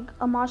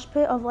a mosh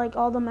pit of like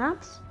all the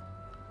maps.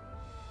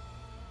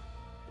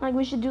 Like,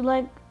 we should do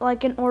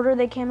like in order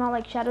they came out,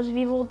 like Shadows of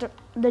Evil,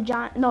 the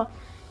giant, no,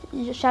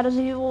 Shadows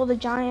of Evil, the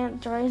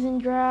Giant, Rising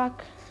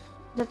Drac,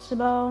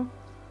 Zetsubou,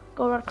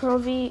 Golrod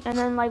Krovi, and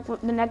then like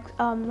the next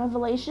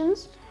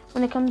Revelations,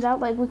 when it comes out,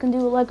 like we can do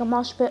like a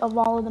mosh pit of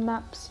all of the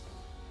maps.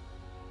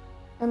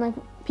 And like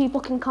people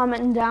can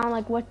comment down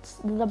like what's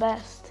the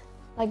best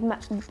like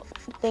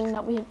thing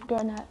that we've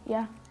gone at,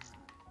 yeah.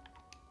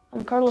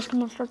 And Carlos,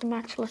 come on, start the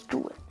match. Let's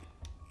do it.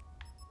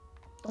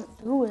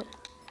 Don't do it.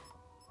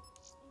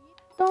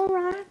 Don't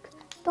rock.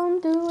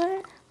 Don't do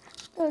it.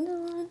 Don't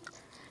do it.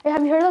 Hey,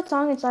 have you heard that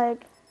song? It's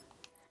like,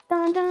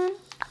 dun dun.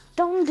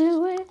 Don't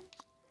do it.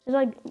 It's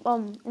like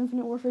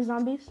Infinite Warfare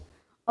Zombies.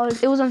 Oh,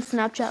 it was on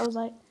Snapchat. It was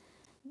like,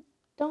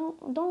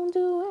 don't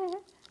do it.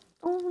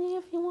 Only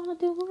if you wanna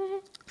do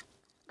it.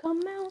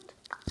 Come out.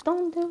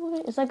 Don't do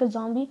it. It's like a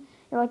zombie.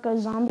 You're like a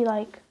zombie,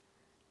 like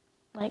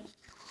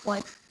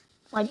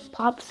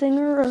pop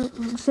singer or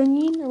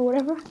singing or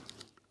whatever.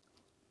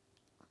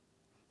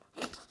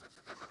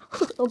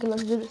 Okay,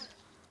 let's do this.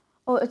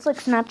 Oh, it's like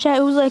Snapchat.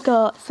 It was like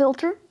a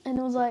filter, and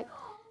it was like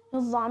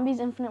zombies,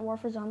 Infinite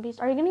Warfare Zombies.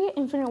 Are you gonna get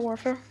Infinite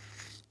Warfare?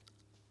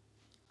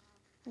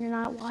 You're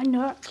not. Why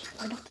not?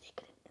 Why don't they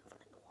get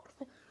Infinite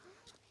Warfare?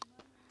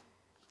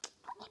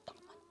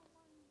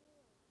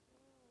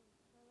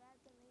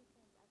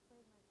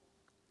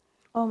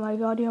 Oh my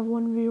God, you have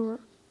one viewer.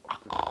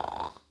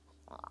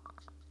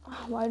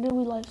 Why do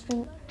we live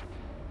stream?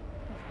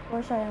 Of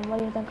course I am. What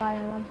do you think I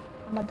am?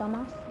 I'm a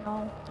dumbass?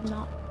 No, I'm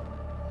not.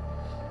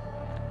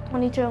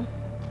 22.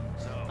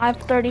 I have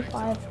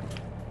 35.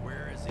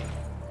 Where is he?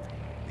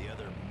 The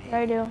other me?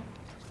 I do.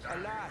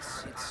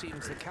 Alas, it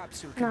seems the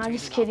capsule No, I'm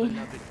just kidding.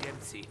 beloved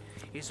Dempsey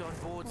is on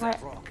board What?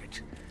 that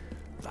rocket,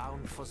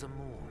 bound for the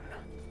moon.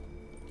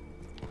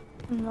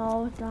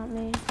 No, it's not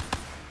me.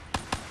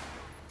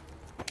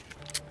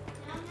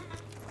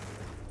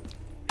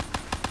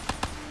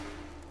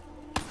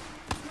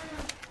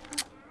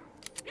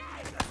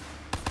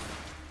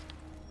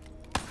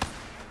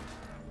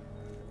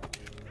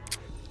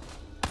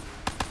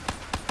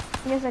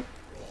 I guess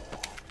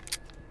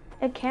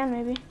it can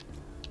maybe.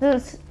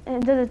 Does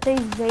it say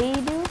they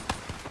do?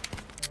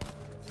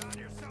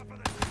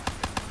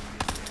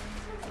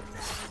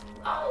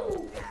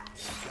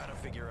 Gotta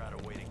figure out a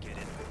way to get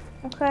in.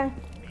 Okay.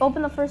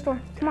 Open the first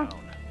door. Come on.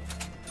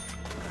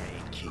 I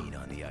ain't keen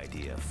on the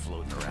idea of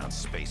floating around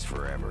space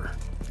forever.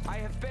 I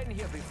have been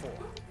here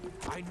before.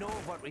 I know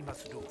what we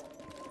must do.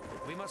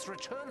 We must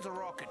return the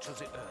rocket to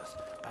the Earth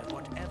by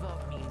whatever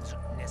means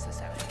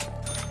necessary.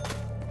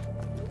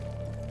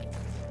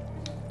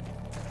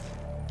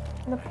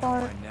 The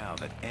part. By now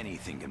that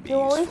anything can be You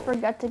always useful,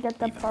 forget to get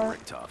the even part.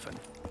 Richtofen.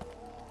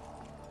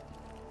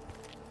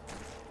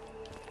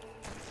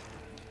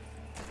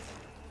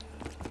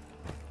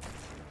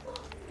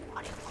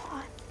 What do you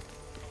want?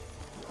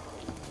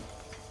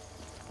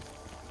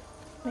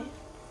 Wait.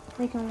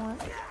 Make him what?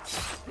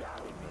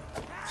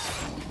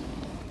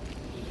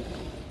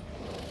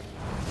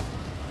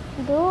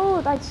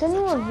 Dude, I sent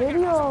you a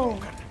video.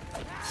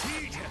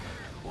 Feed him,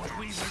 or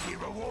we will be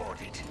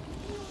rewarded.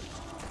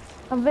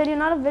 A video,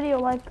 not a video,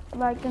 like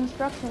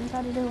instructions,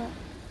 how to do it.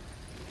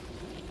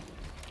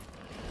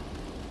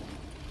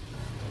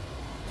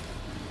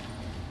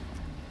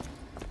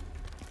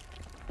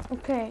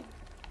 Okay.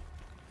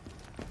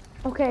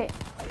 Okay.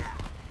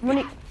 When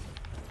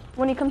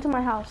you come to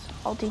my house,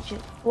 I'll teach you.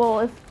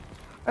 Well,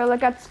 or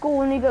like at school,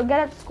 when you get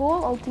at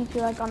school, I'll teach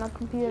you like on a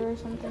computer or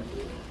something.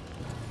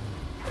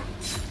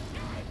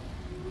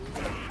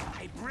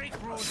 I break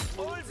rules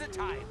all the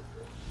time.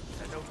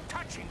 The no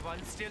touching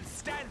one still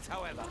stands,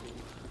 however.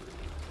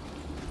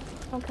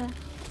 Okay.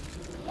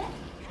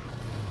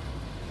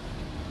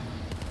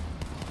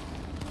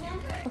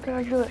 Okay,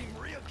 let's do it.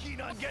 Real keen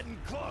on getting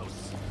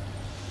close.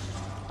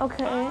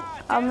 Okay,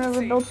 I'm gonna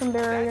rebuild some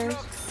barriers.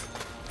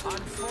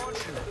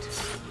 Unfortunate.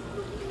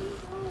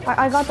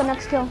 I got the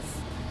next kill.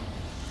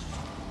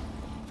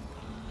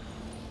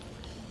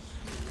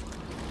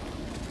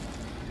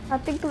 I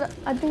think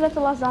that's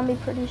the last zombie,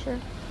 pretty sure.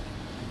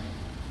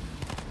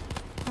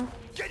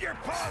 Get your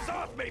paws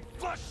off me,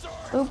 flush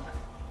sword! Oop.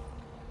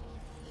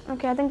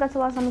 Okay, I think that's the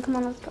last zombie. Come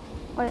on, let's go.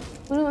 Wait,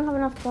 we don't even have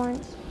enough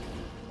points.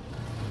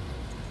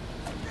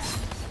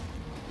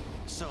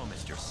 So,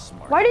 Mr.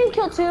 Smart. Why didn't you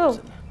kill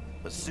two?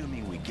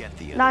 Assuming we get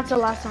the That's the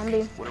other last back,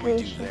 zombie. What do we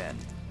do Please. then?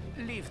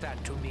 Leave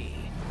that to me.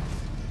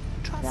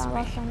 Trust Yeah, me.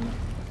 last zombie.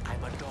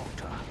 I'm a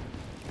doctor.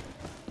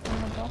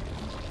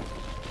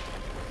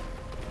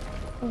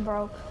 I'm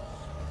broke.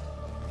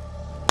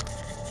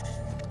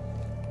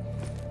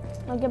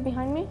 Now get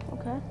behind me.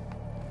 Okay.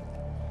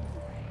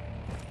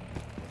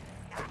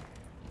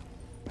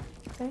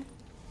 Okay.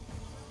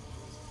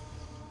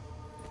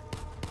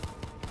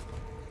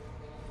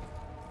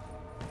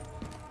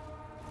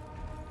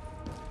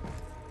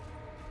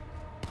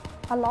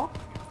 Hello?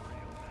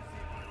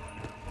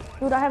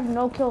 Dude, I have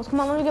no kills. Come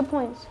on, let me get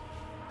points.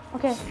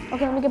 Okay,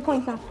 let me get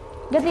points now.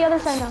 Get the other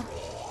side now.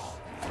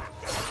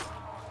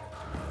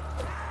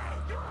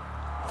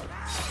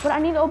 But I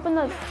need to open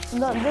this.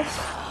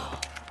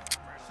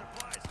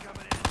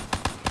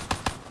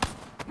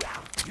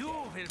 You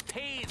will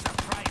pay the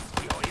price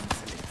for your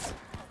insolence.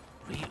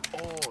 We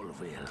all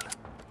will.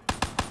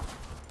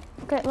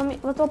 Okay,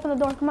 let's open the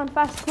door. Come on,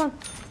 fast, come on.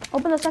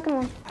 Open the second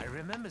one. I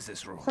remember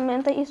this room.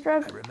 Samantha Easter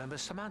egg. I remember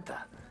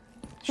Samantha.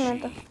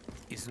 Samantha.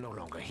 She is no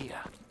longer here.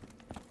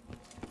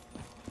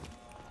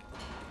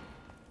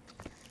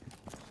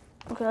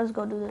 Okay, let's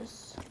go do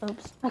this.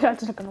 Oops, I got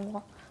stuck in the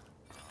wall.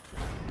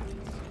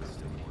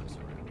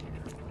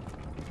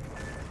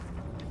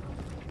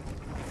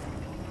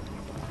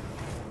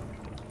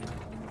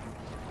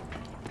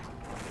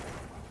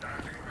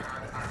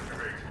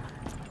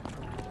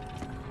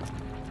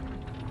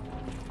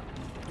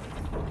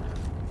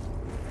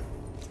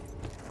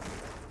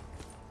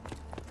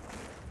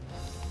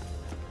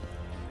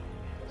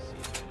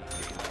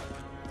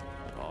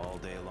 All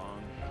day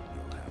long,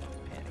 you'll have a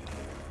penny.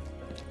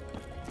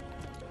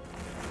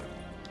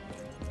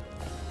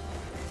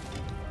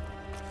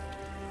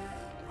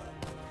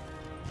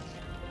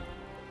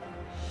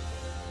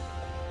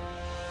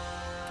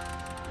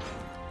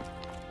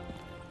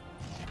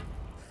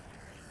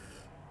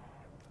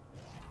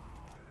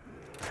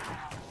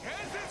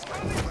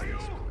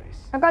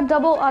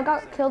 I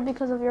got killed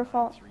because of your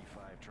fault.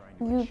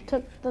 You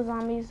took the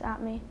zombies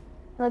at me.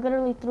 I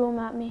literally threw them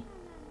at me.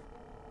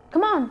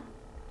 Come on!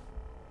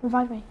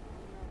 Revive me.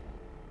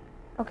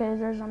 Okay,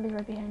 there's zombies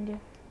right behind you.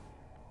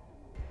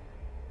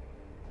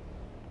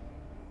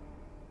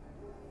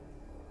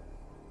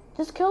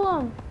 Just kill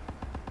them.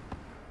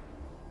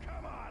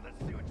 Come on, let's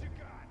see what you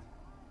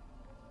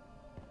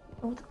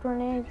got. With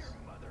grenades.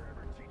 Mother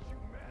ever teach you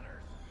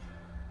manners?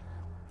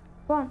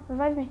 Come on,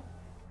 revive me.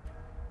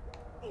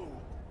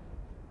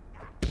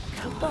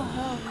 What the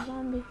hell,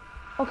 zombie?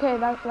 Okay,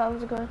 that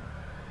was good.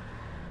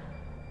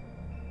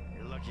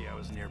 You're lucky I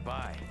was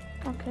nearby.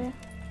 Okay.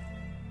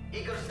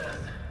 Eagle's Nest,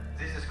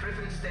 this is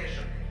Griffin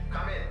Station.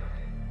 Come in.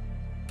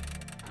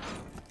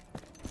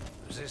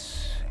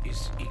 This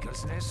is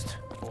Eagle's Nest.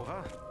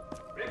 Over.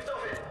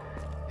 Richtofen,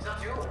 is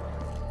that you?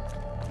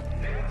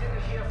 When we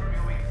didn't hear from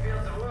you, we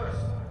feared the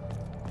worst.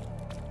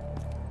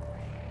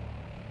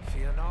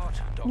 Fear not,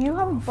 Dr. You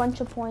have a Wolf. bunch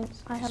of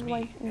points. I It's have me,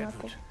 like Edward.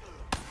 nothing.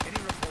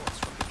 Any reports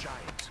from the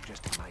Giant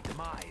suggesting my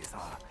demise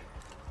are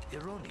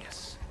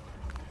erroneous.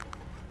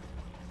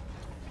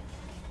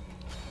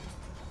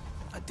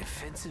 A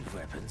defensive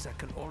weapon that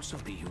can also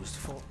be used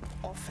for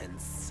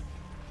offense.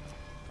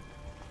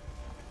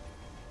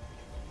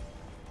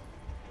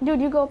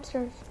 Dude, you go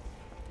upstairs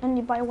and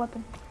you buy a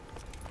weapon.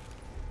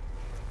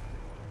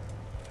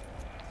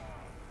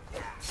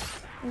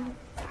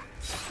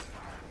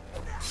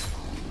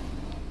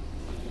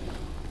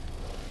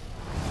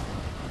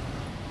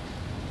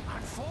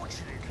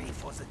 Unfortunately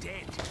for the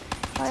dead,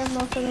 I have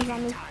no feelings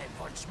on this. time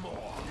once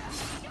more.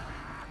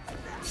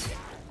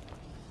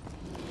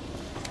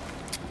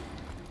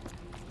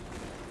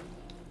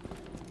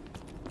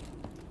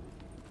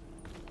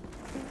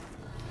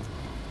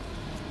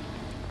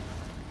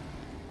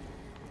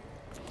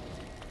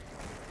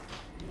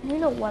 I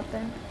need a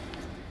weapon.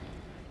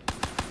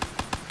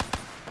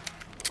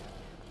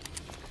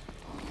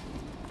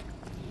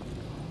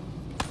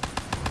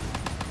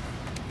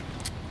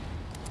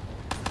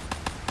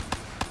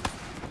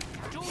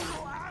 Do you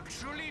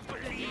actually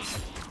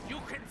believe you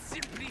can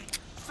simply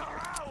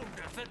surround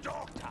the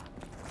doctor?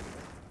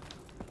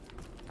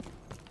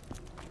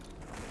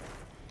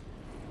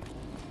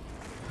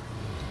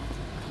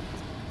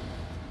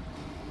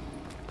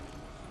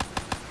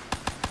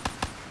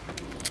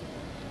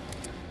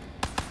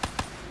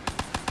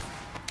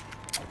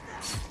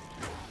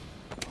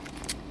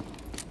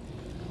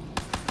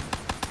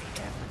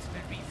 The efforts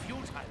will be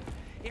futile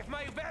if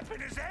my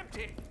weapon is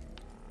empty.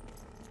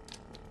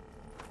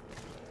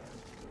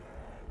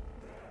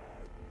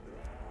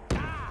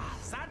 Ah,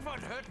 that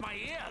one hurt my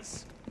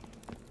ears.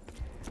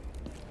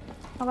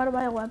 I gotta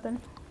buy a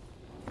weapon.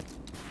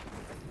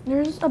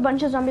 There's a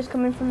bunch of zombies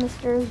coming from the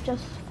stairs,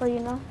 just so you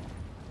know.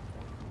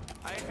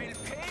 I will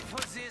pay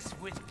for this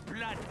with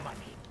blood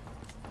money.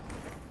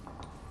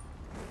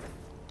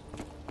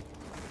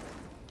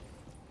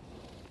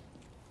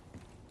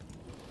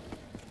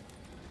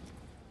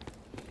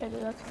 Okay,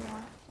 dude, that's a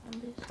lot of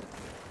zombies.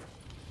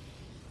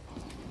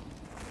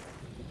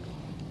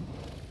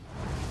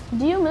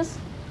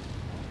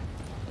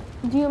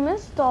 Do you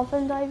miss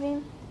dolphin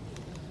diving?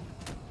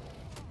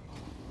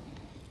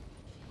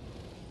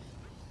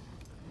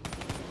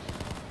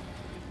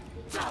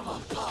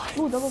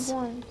 Ooh, double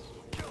points.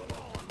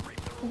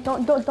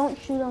 Don't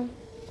shoot them.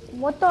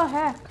 What the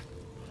heck?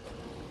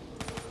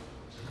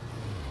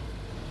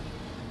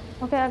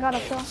 Okay, I got a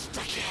kill.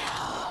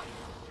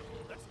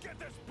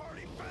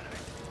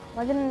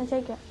 Why didn't it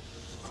take it?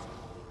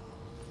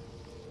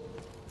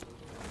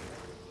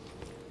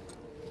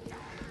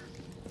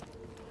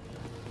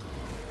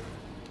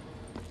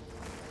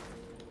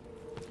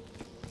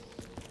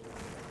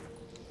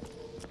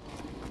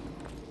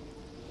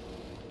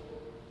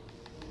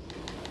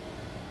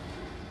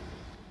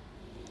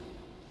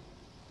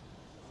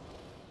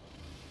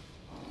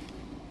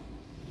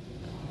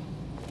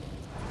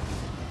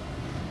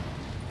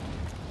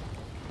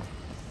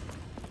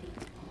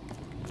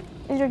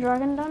 Is your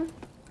dragon done?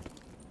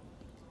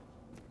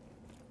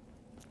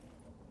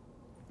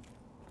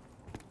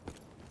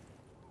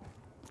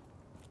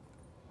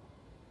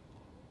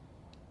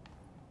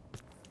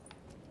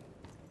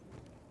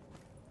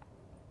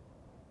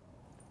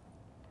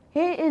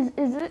 Hey, is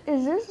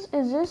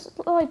this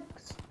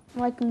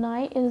like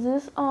night? Is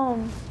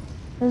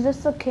this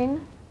the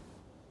king?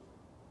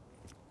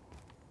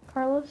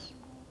 Carlos?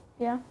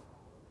 Yeah.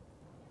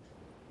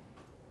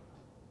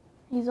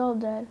 He's all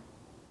dead.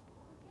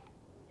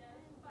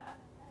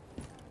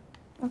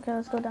 Okay,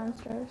 let's go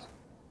downstairs.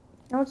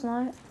 No, it's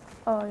not.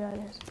 Oh, yeah, it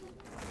is.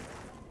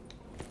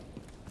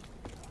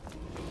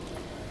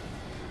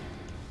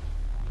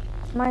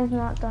 Mine's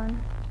not done.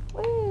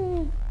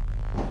 Whee!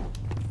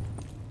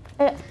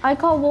 Hey, I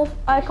call wolf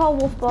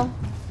ball.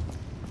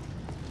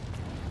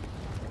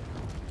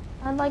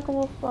 I like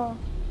wolf ball.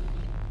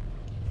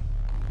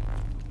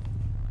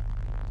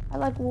 I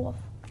like wolf.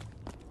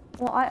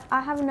 Well,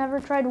 I have never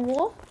tried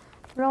wolf,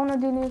 but I want to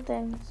do new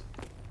things.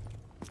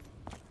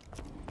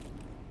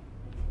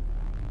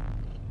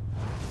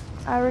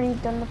 I already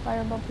done the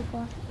fireball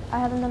before. I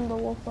haven't done the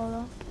wolf ball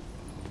though.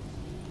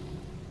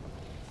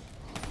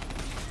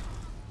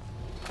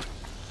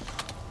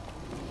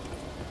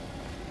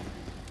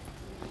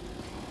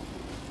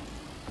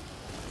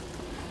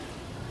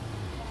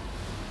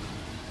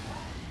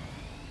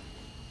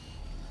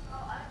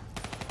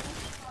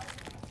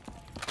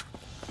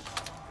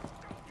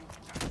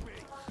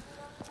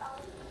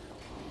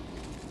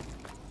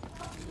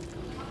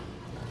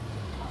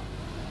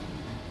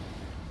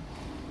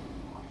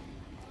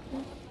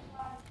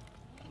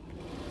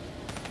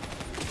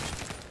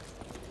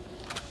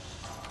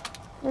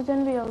 There's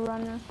gonna be a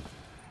runner.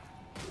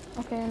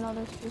 Okay, no,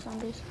 there's 2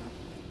 zombies.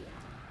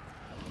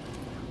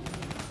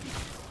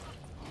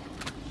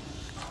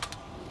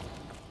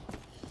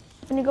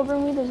 Can you go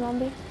bring me the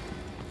zombie?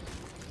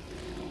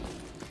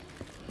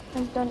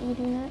 I'm done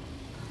eating it.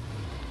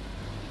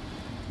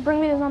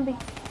 Bring me the zombie.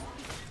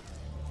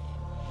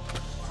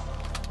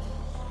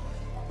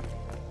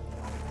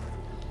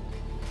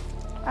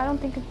 I don't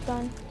think it's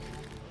done.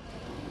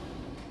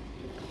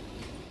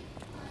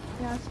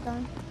 Yeah, it's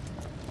done.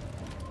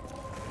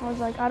 I was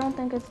like, I don't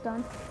think it's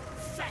done.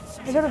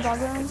 Is there a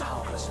dog around?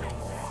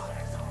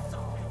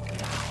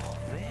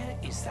 Where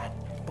is that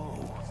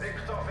bow?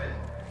 Richtofen,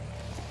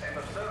 I'm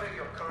observing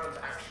your current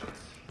actions.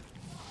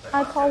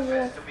 I call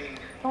wolf.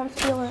 Don't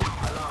steal it.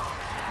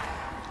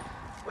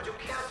 Would you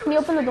care to Can you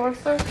open the door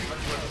first?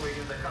 we're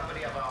in the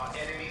company of our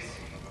enemies?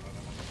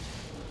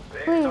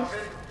 Please.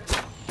 Richtofen?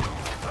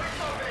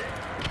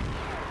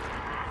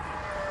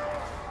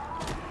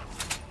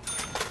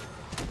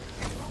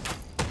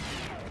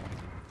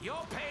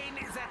 Your pain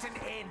is at an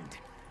end.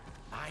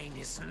 Mine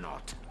is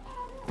not.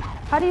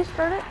 How do you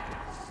start it?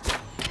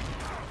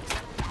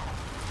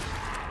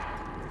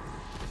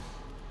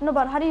 No,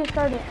 but how do you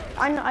start it?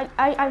 I know,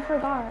 I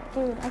forgot,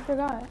 dude. I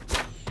forgot.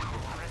 You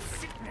are a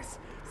sickness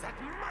that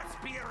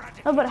must be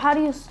eradicated. No, but how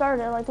do you start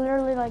it? Like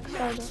literally, like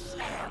start it.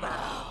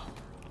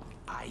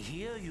 I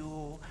hear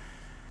you,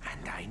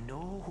 and I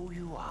know who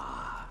you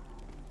are.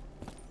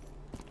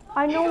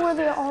 I know where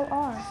they all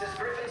are. This is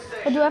Griffin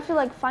Station. But do I have to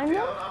like find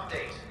them?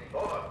 Update.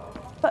 Over.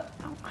 But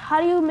how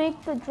do you make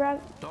the drag?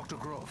 Dr.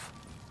 Grove,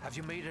 have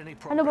you made any I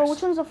progress? know, but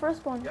which one's the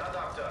first one? Yeah,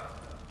 Doctor.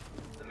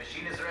 The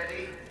machine is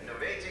ready and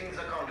awaiting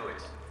the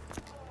conduit.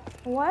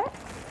 What?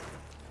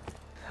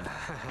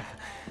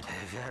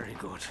 Very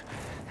good.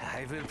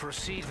 I will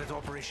proceed with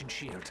Operation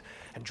Shield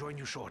and join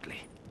you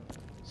shortly.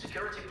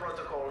 Security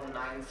Protocol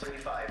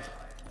 935.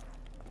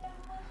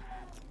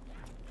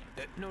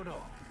 No,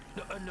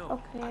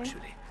 Okay.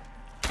 actually.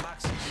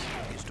 Maxis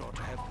and his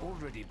daughter have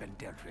already been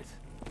dealt with.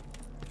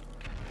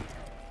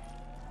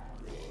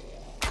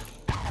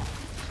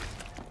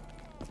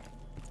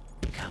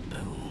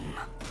 Kaboom.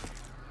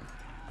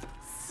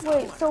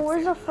 Wait, so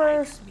where's the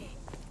first?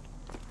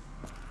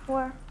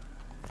 Where?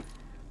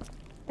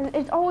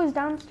 It's always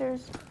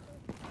downstairs.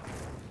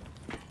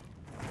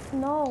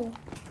 No.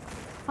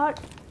 How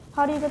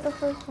do you get the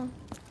first one?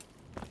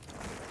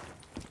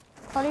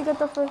 How do you get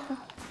the first one?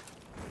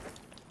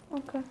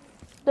 Okay.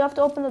 Do I have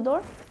to open the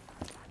door?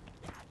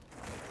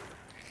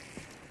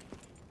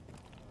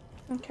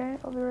 Okay,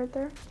 I'll be right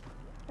there.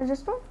 Is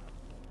this one?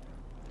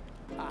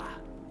 Ah,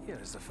 here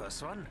is the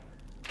first one.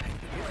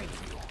 I've been looking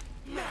for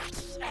you.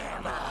 Max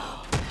ammo.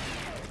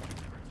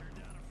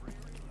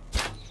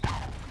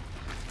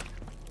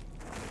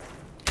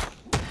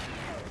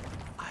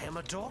 I am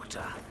a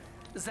doctor.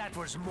 That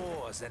was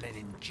more than an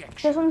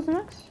injection. This one's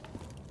next?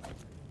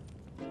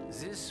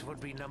 This would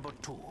be number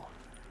 2.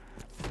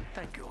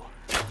 Thank you.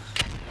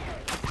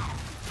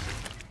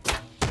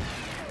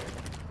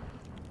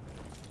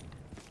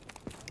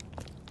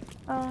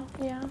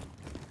 Yeah.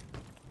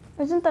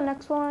 Isn't the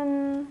next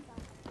one?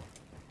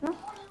 No?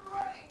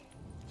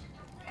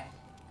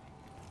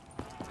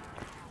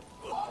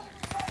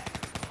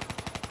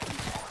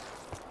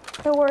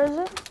 Okay, where is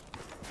it?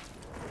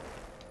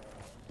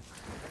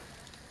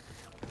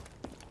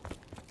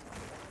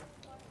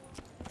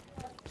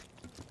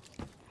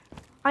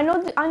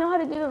 I know how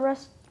to do the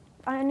rest.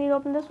 I need to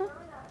open this one.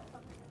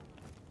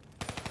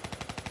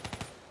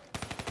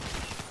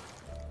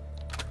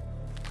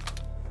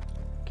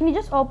 Can you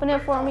just open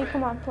it for me?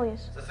 Come on,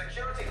 please.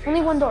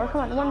 Only one door.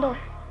 Come on, one door.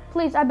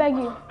 Please, I beg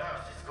you. What on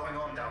earth is going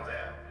on down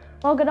there?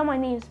 I'll get on my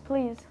knees,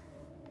 please.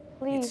 It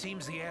Please.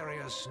 seems the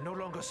area's no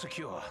longer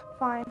secure.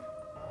 Fine.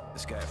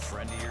 This guy a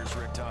friend of yours,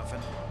 Richtofen?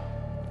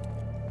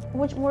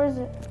 Where is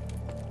it?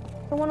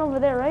 The one over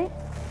there, right?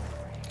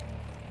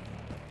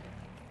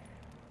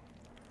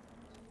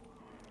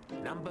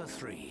 Number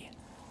 3.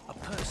 A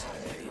personal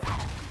favorite.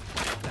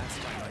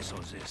 Last time I saw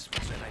this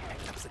was when I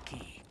picked up the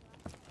key.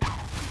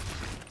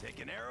 Take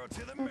an arrow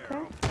to the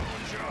marrow,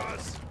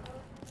 Jaws.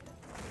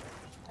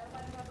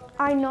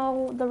 I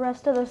know the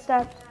rest of the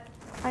steps.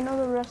 I know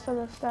the rest of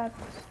the steps.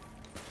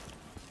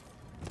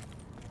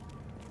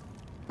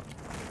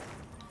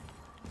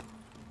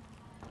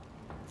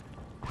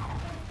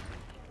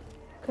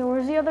 Okay,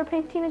 where's the other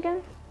painting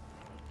again?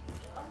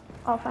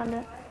 Oh, found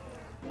it.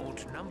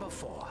 Old number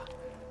 4.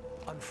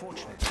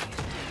 Unfortunately,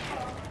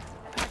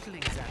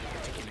 battling that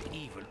particular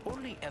evil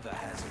only ever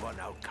has one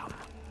outcome.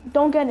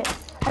 Don't get it.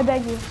 I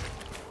beg you.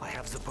 I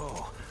have the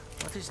bow.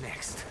 What is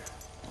next?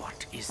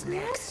 What is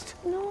next?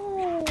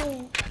 No.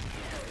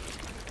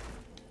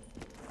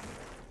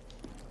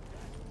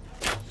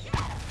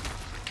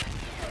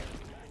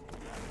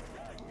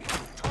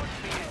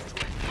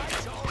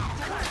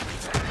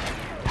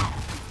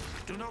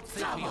 Do not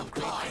think me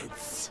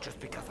ungrateful just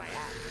because I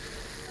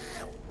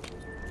am.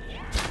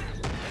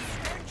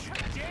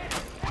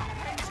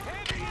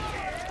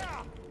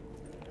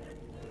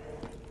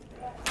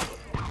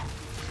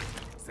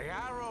 The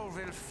arrow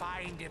will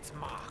find its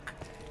mark.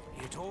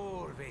 It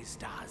always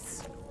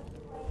does.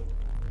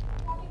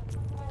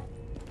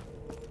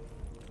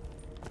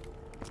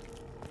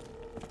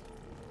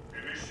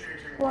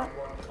 Initiating What?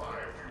 115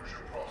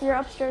 fusion process. You're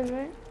upstairs,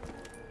 right?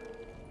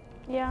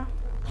 Yeah.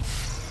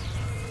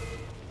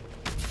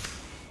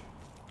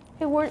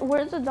 Hey,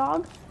 where's the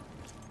dog?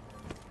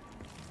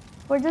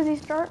 Where does he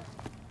start?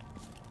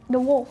 The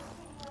wolf.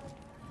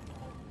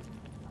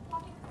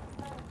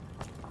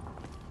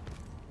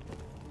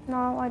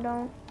 No, I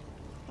don't.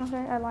 Okay,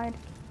 I lied.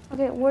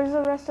 Okay, where's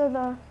the rest of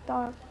the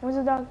dog? Where's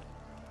the dog?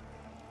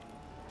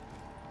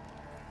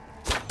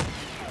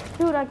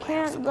 Dude, I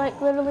can't like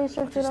literally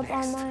search it up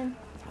online.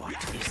 What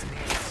is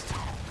next?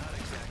 Not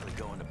exactly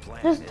going to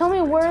plan. Just tell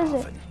me where is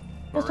it?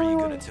 Or Just are tell me you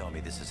where. gonna tell me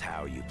this is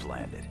how you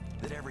planned it?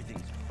 That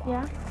everything's fine?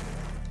 Yeah.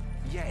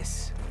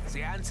 Yes.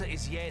 The answer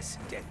is yes,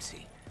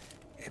 Dempsey.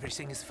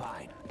 Everything is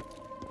fine.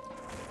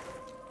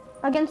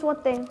 Against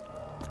what thing?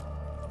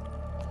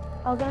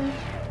 Against.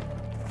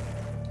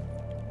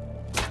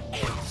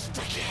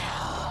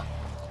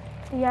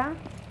 Yeah?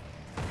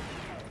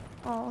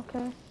 Oh,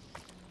 okay.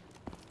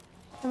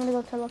 I'm gonna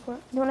go teleport.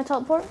 Do you wanna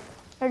teleport?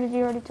 Or did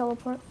you already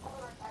teleport?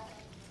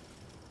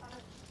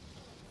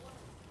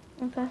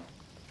 Okay.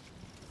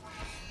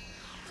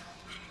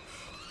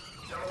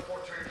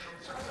 Teleportation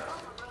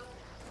successful.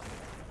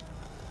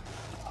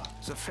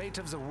 The fate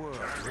of the world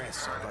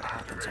rests on what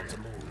happens on the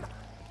moon.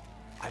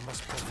 I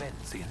must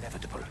prevent the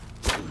inevitable.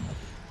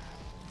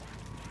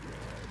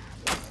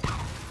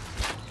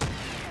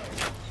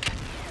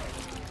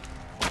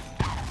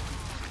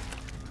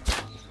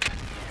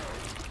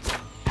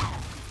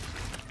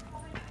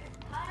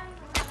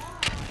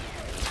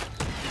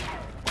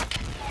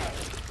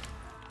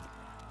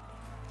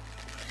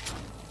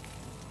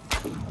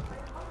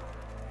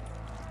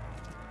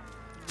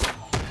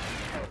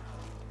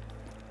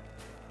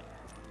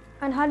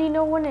 And how do you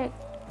know when it?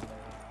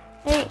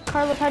 Hey,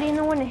 Carlos, how do you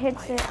know when it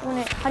hits it?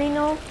 How do you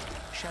know?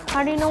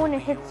 How do you know when it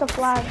hits the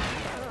flag?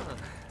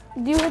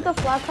 Do you hit the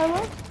flag,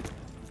 Carlos?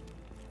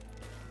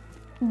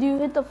 Do you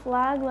hit the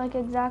flag like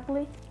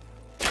exactly?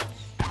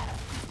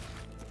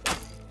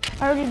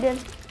 I already did.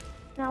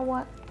 Now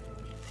what?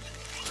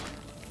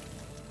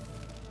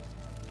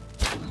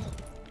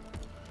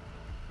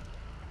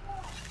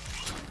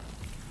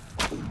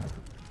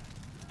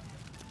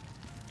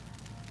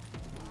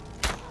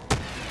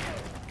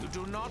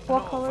 Do not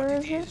What know color what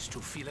is it it? is to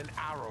feel an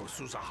arrow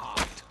through the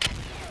heart.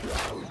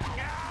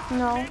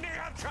 No. Many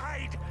have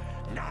tried,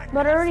 none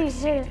But I have already hit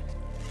succeeded. it.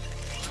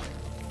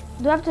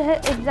 Do I have to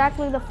hit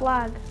exactly the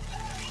flag?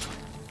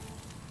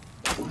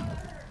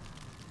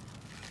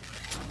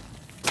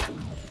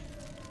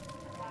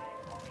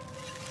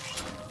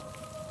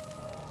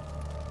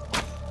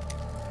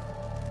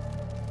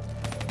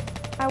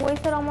 I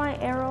wasted all my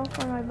arrow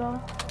for my bow.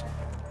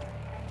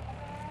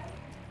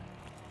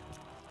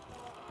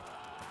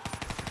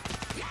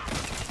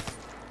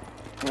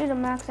 need a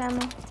max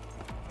ammo.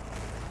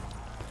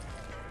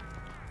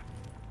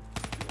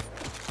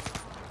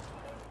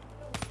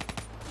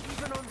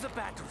 Even on the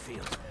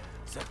battlefield,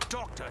 the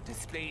doctor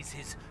displays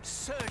his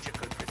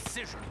surgical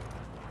precision.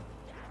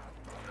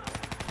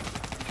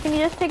 Can you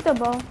just take the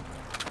bow?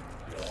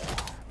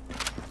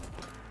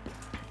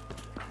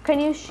 Can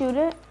you shoot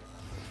it?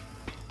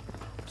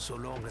 So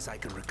long as I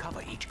can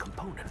recover each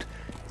component,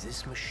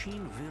 this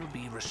machine will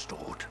be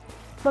restored.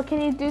 But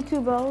can you do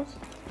 2 bows?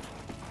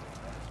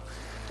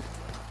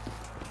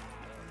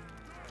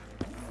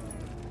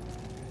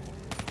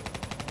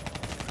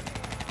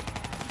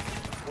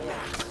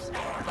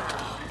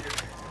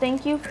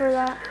 Thank you for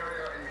that.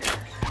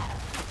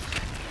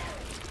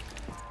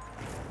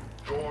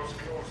 Doors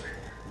closing.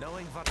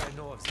 Knowing what I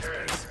know of this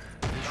place,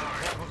 we should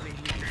probably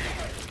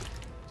leave.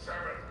 7,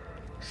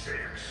 6,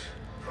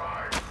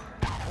 5,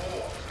 4,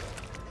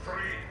 3,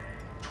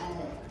 2,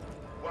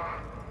 1.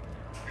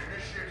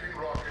 Initiating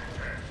rocket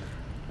test.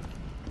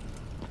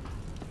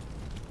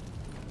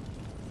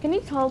 Can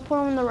you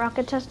teleport when the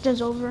rocket test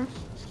is over?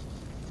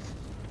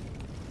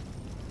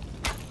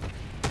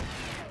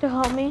 To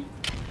help me?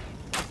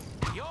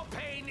 Your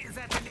pain is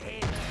at an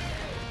end.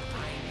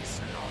 Mine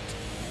is not.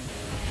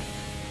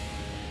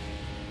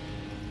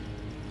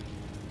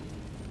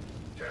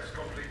 Test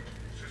complete.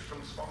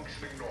 Systems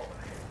functioning normally.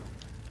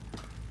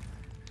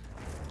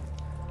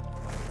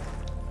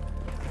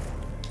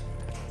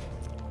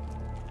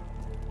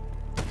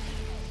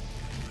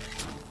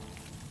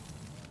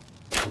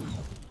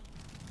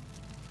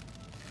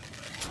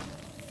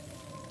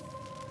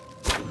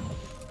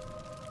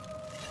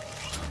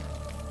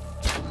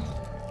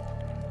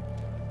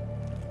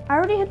 I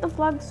already hit the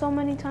flag so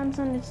many times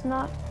and it's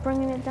not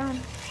bringing it down.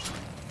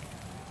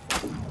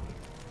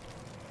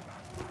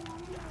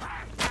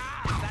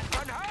 That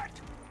one hurt!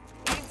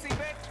 Easy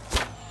bit!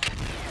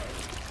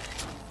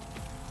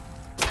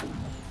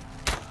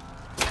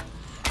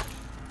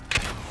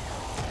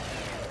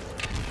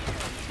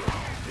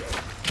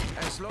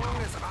 As long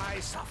as I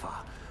suffer,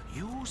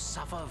 you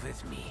suffer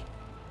with me.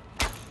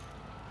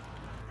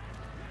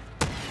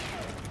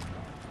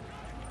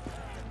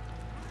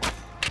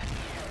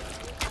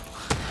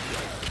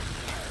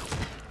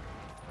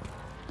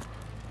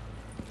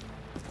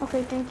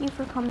 Okay, thank you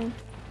for coming.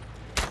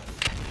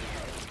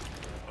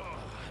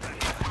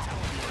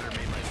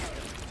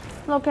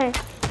 Okay,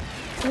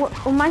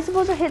 am I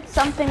supposed to hit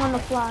something on the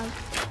flag?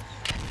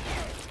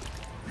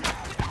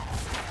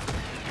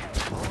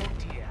 Oh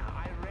dear,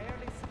 I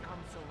rarely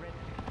succumb so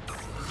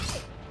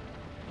readily.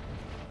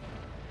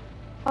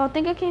 Oh, I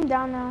think it came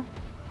down now.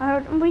 I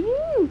heard.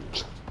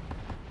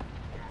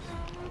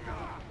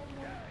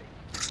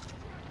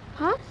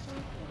 Huh?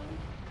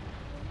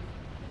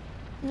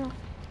 No.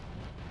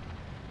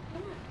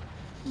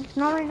 It's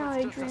not right now,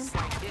 Adrian. Just a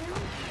slight hiccup.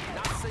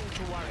 Nothing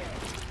to worry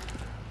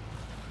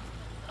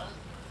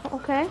about.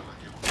 Okay.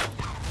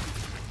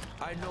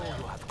 I know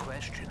you have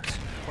questions,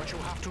 but you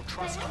have to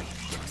trust me,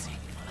 Dixie.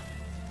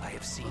 I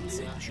have seen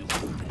things you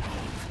won't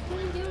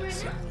believe.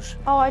 Things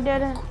Oh, I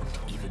didn't. you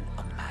couldn't even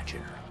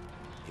imagine.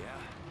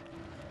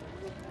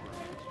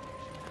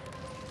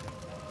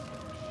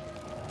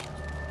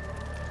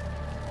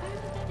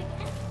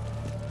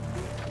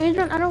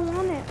 Adrian, I don't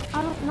want it.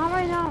 Not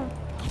right now.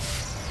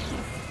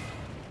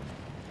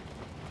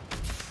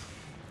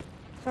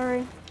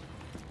 Sorry.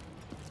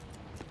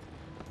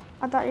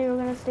 I thought you were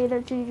gonna stay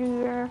there to do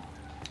your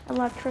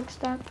electric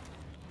step.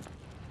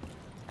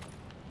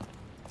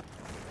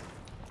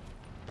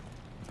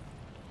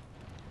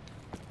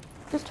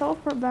 Just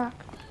teleport back.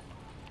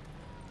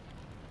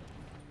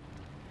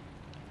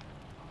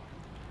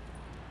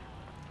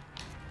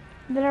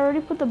 Did I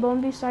already put the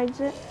bone besides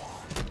it?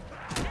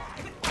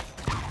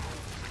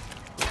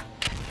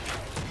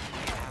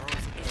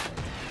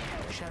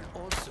 Shall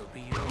also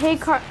be your Hey,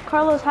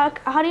 Carlos, how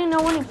do you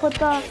know when you put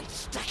the...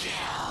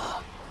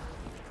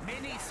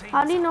 many things.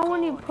 How do you know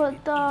when you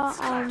put the,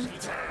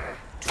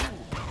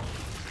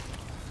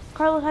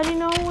 Carlos, how do you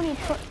know when you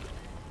put...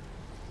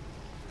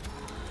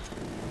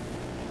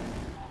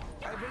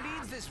 I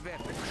believe this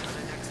weapon shall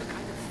enact the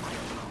kind of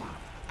firepower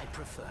I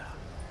prefer.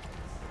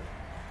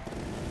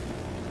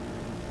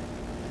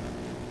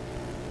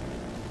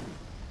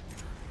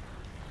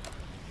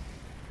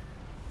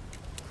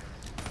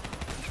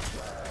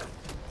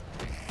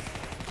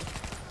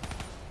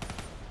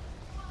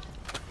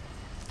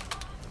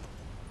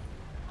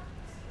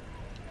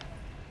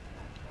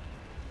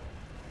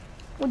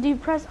 Well, do you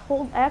press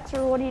hold X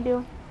or what do you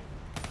do?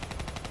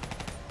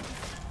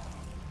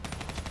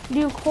 Do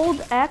you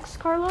hold X,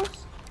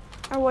 Carlos?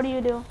 Or what do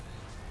you do?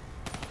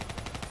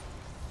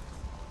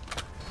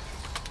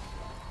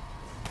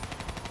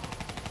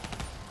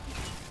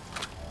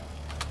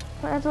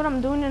 But that's what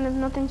I'm doing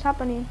and nothing's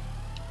happening.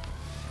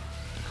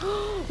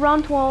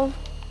 Round 12.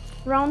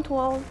 Round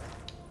 12.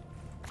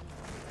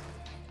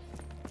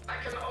 I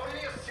can only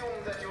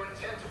assume that you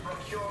intend to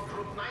procure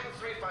Group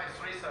 935's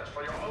research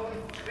for your own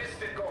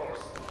twisted goals.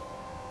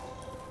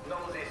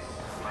 Know this,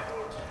 my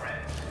old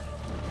friend.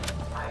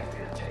 I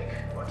will take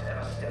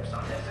whatever steps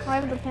are necessary I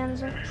have the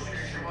Panzer. To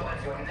issue sure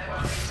that you never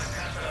leave the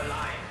castle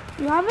alive.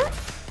 You have it?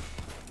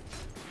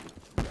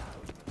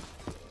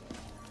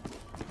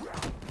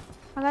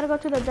 I gotta go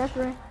to the death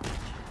ray.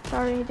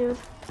 Sorry, dude.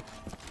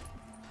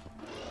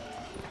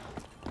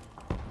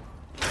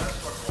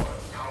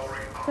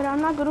 But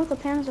I'm not good with the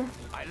Panzer.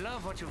 I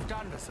love what you've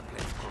done with the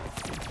Blitz Group.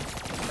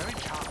 Very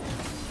charming.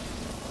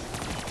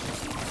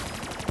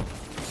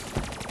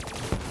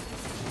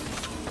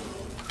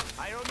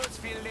 I almost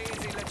feel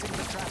lazy letting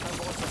the trapper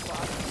go so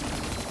far.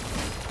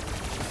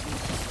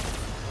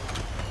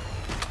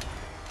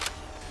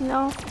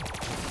 No.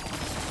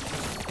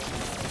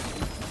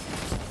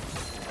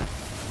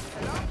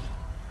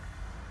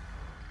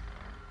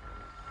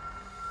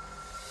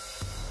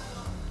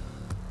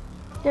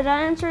 Did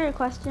I answer your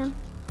question?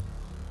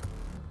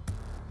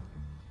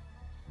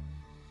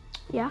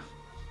 Yeah.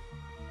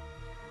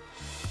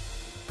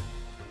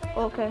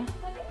 Okay.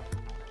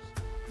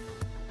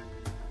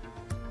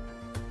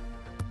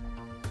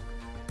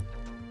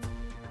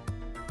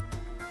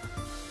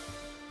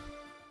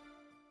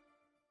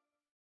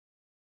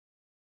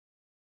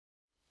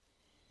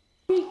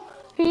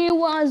 He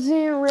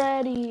wasn't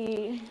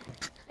ready.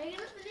 Are you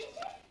gonna finish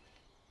it?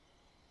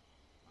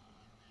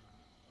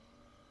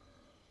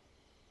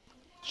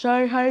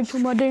 Say hi to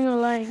my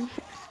ding-a-ling.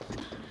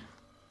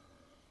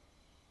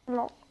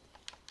 No.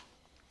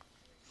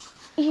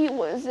 He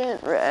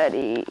wasn't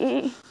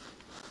ready.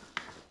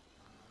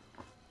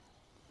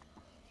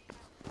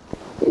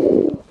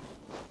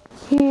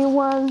 He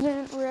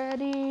wasn't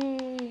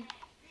ready.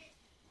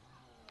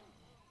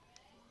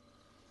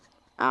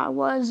 I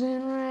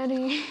wasn't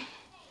ready.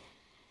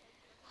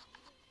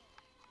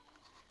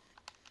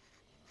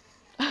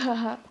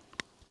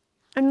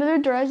 Another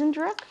Dresden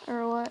trick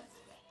or what?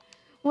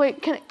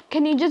 Wait,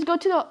 can you just go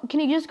to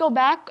the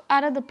back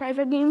out of the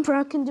private game for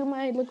I can do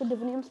my liquid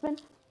divinium spin?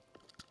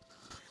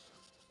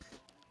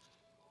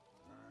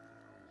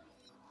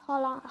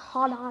 Hold on.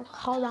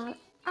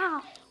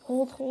 Ah,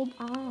 hold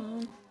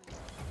on.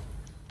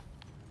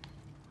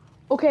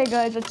 Okay,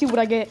 guys, let's see what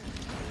I get.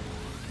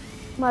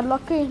 My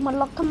luck.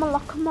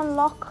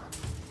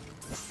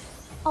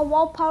 A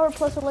wall power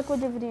plus a liquid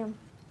divinium.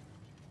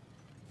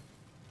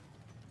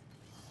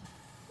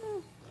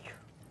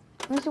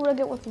 Let me see what I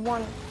get with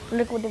one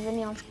liquid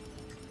divinium.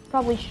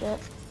 Probably shit.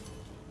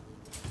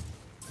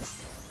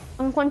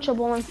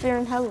 Unquenchable and fear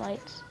and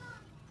headlights.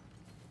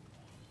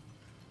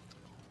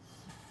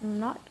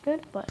 Not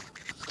good, but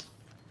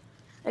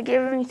I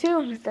gave me 2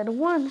 instead of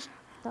 1.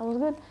 That was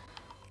good.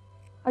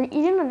 Are you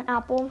eating an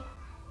apple?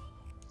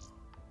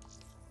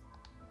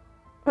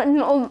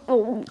 No.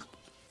 Oh.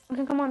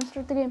 Okay, come on,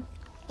 start the game.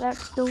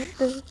 Let's do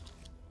this.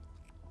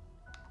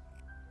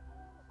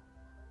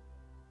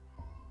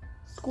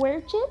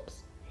 Square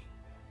chips?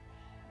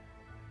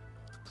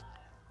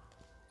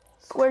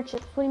 Square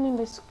chips. What do you mean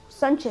by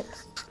sun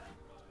chips?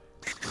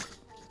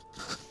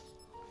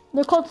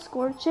 They're called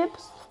square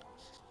chips?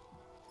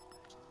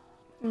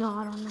 No,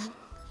 I don't know.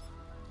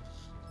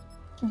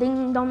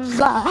 Ding dong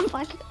blah.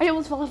 I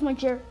almost fell off my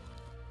chair.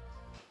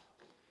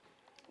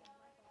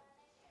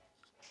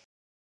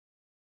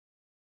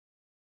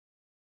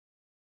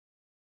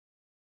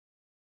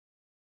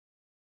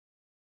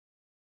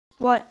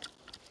 What?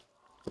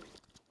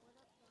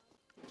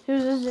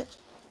 Whose is it?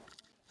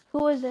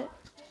 Who is it?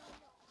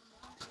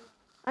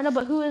 I know,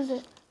 but who is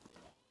it?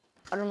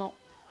 I don't know.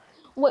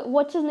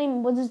 What's his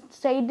name? Was it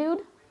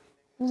Zaydude?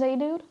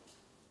 Zaydude?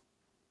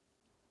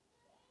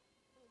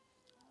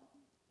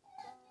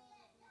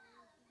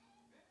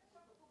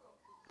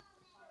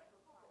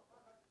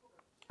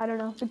 I don't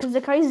know, because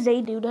the guy's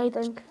Zaydude, I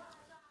think.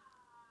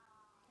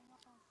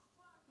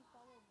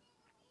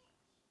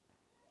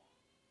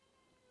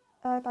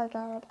 Oh my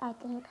god, I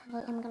think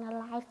I'm gonna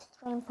live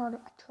stream for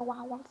 2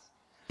 hours.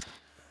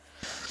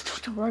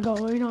 We're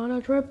going on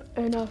a trip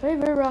in a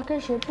favorite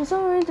rocket ship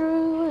soaring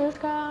through the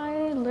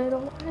sky,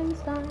 little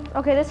Einstein.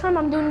 Okay, this time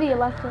I'm doing the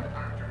electric.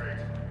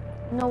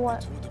 You know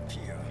what? It would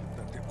appear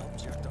that the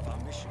object of our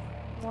mission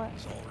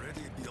is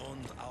already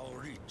beyond our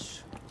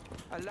reach.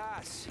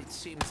 Alas, it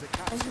seems the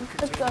capsule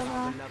It's contained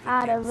gonna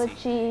our out of a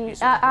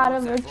beloved out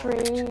of a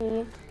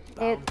tree.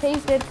 It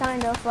tasted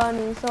kind of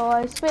funny, so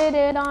I spit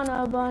it on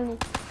a bunny.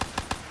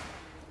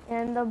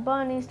 And the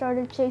bunny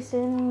started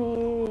chasing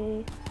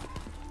me.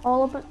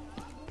 All up,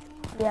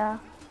 yeah.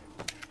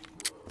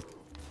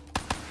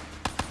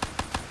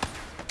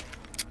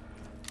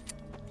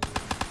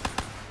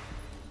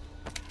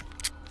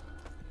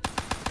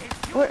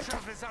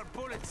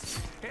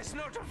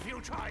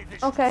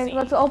 Okay,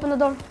 let's open the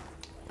door.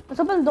 Let's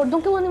open the door.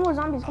 Don't kill any more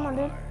zombies. Come on,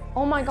 dude.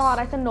 Oh my god,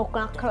 I said no,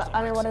 not kill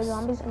any more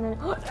zombies. And then.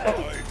 Why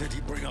did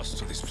he bring us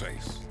to this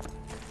place?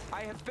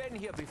 I have been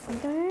here before.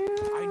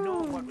 Damn. I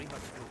know what we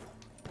must do.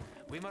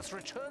 We must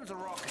return the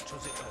rocket to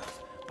the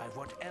Earth by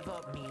whatever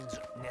means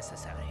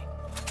necessary.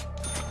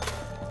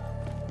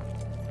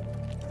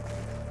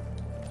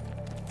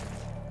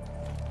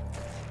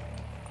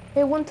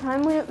 Hey, one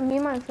time me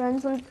and my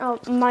friends went,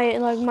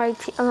 my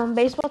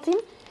baseball team,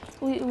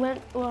 we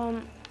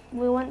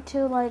went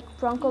to like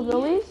Bronco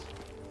Billy's,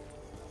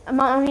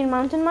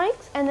 mountain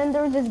mics, and then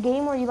there was this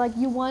game where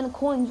you won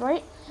coins,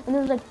 right? And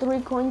there was like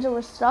 3 coins that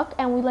were stuck,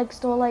 and we got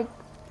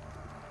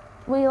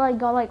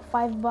like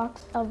 $5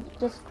 of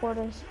just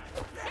quarters.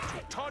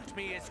 To taunt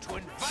me is to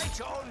invite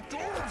your own doom.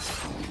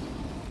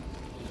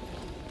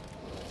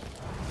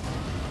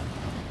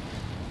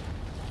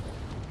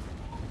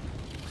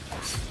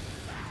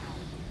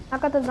 I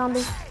got the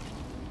zombie.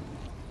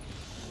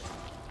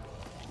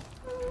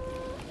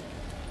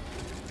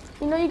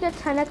 You know you get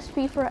 10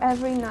 XP for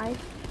every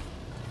knife.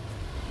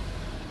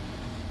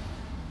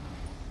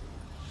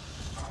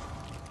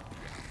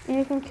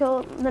 You can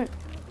kill the...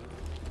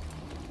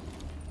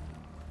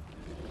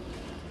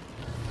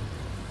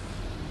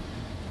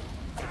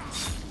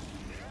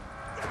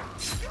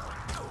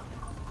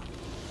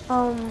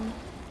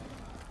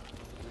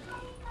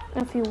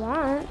 If you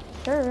want,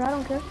 sure, I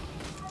don't care.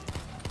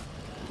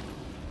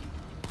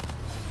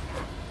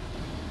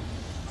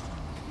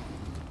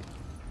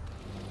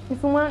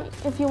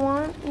 If you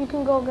want, you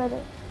can go get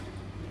it.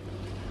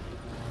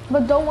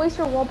 But don't waste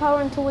your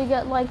willpower until we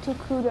get like to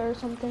Kuda or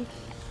something.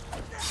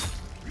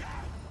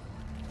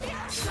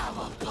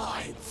 Double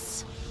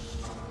points.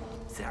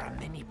 There are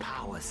many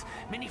powers,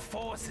 many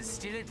forces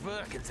still at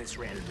work in this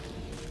realm.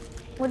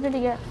 What did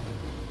he get?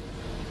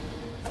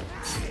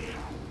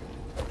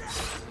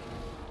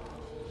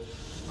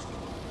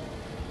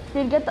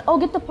 Dude, get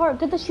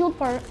the shield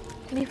part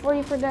before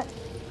you forget.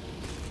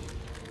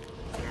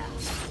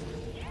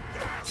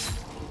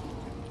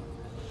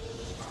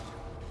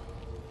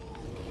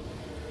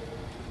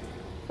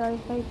 Sorry,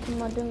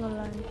 come on, doing a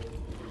line.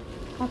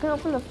 I can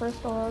open the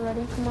first door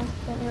already. Come on,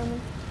 get near me.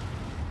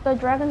 The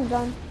dragon's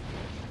done.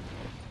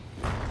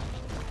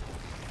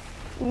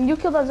 You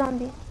kill that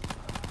zombie.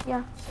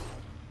 Yeah.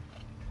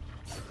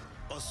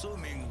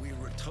 Assuming we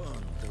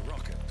return the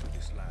rocket to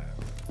this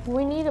lab.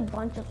 We need a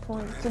bunch of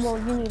points. Well,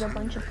 you need a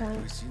bunch of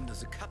points. Seen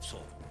as a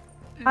capsule.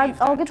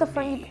 I'll get the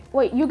front.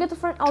 Wait, you get the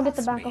front. I'll get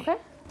the back. Okay?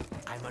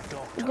 I'm a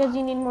doctor. Because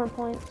you need more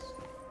points.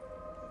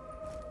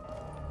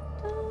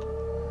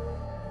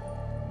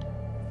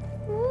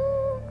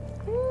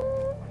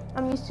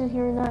 I'm used to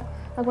hearing that,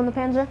 like when the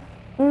Panzer.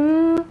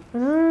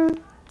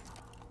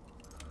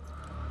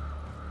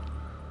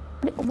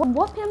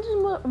 What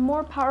Panzer is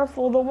more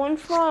powerful? The one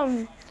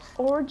from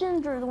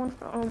Origins or the one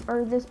from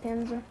or this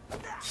Panzer?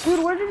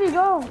 Dude, where did he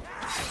go?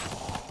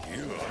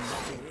 You are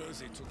not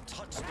worthy to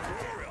touch the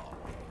warrior.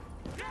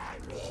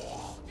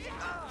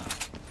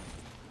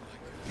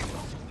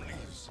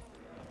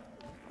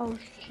 Oh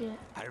shit.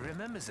 I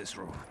remember this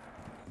room.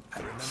 I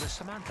remember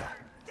Samantha.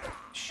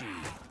 She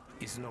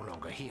is no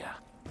longer here.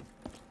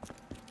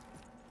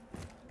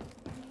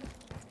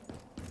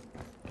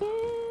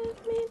 Give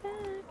me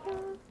back your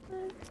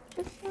love,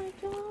 just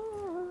like your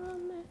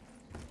man.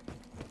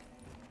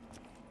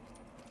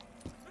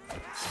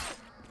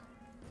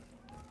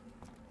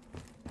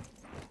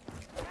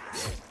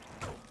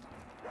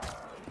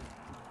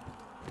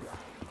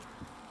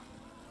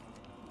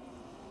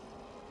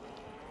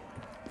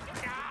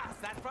 Ah,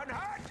 that one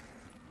hurt!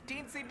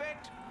 Teensy bit!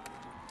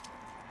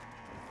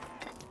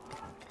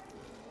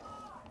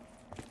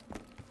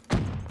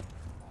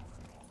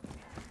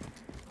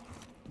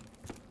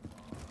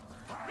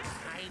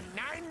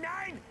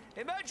 Nine!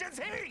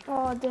 Emergency!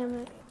 Oh damn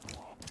it.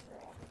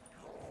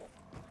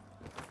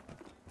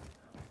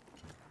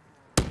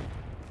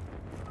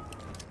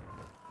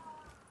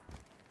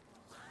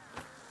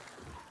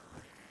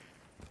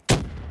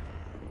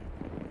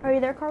 Are you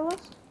there,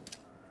 Carlos?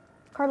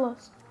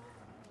 Carlos.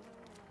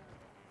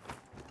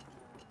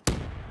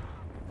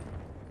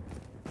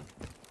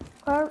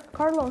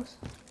 Carlos.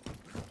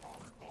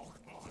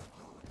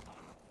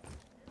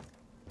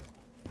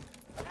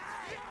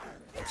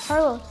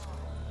 Carlos.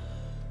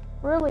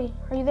 Really?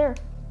 Are you there?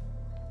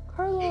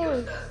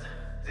 Carlos.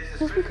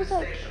 Just because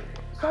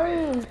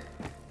sorry.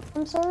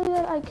 I'm sorry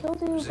that I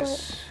killed you,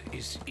 This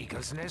is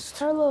Eagle's Nest.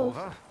 Carlos.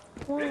 Over.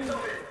 Why?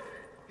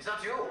 Is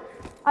that you?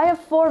 I have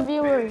 4 We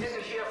viewers.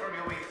 didn't hear from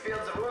you. We feel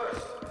the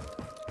worst.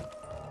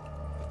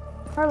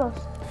 Carlos.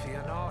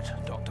 Fear not,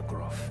 Dr.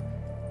 Groff.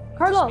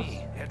 Carlos. It's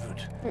me,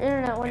 Edward. Your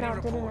internet went Many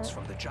out, didn't reports it?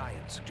 from the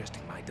Giants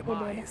suggesting my did.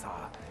 demise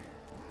are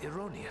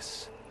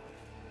erroneous.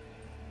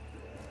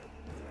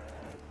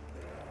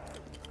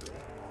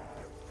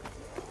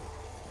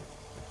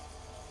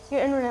 Your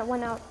internet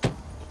went out.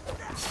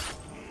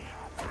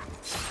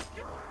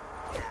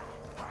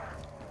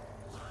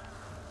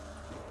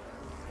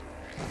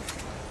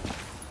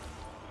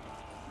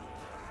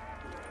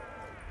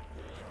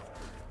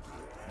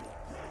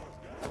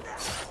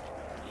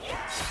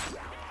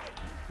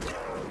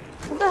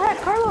 What the heck,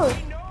 Carlos?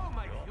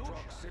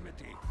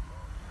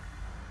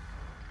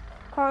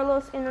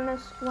 Carlos' internet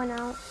went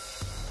out.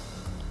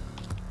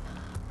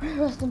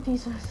 Rest in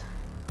pieces.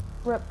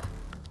 Rip.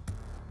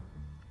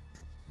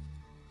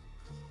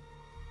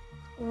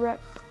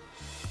 Rip.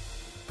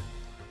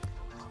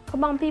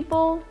 Come on,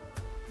 people.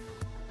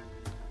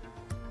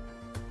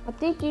 I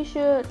think you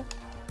should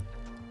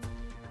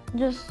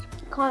just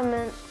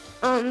comment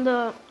on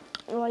the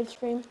live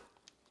stream.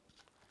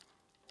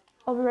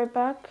 I'll be right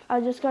back. I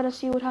just gotta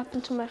see what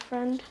happened to my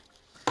friend.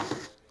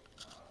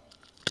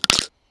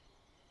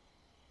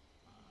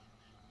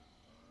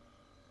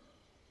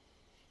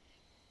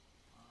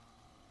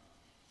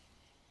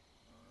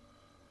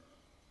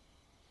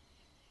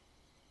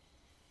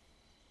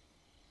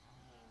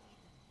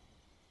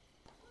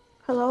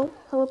 Hello?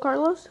 Hello,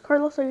 Carlos?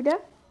 Carlos, are you there?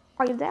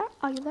 Are you there?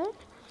 Are you there?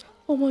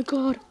 Oh my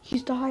god,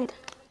 he's died.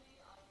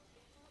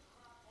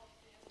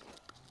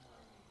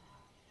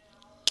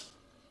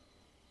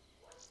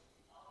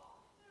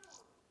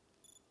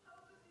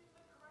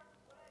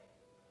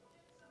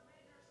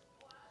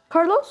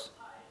 Carlos?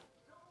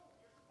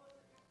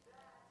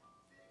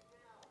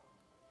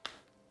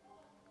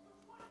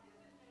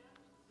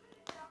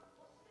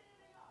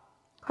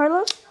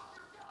 Carlos?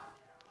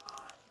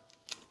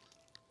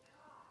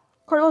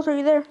 Carlos, are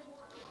you there?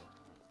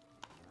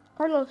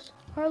 Carlos,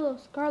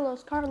 Carlos,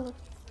 Carlos, Carlos.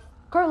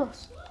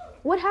 Carlos,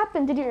 what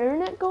happened? Did your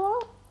internet go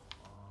out?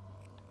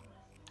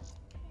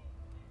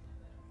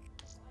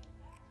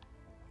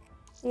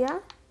 Yeah?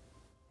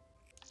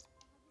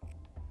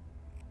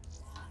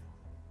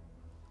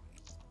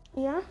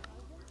 Yeah?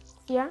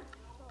 Yeah?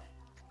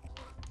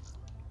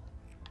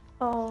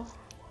 Oh.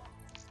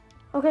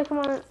 Okay, come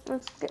on,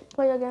 let's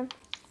play again.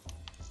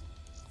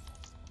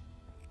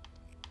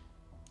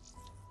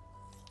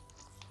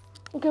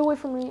 Okay, wait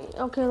for me.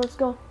 Okay, let's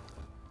go.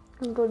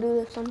 Let's go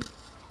do this one.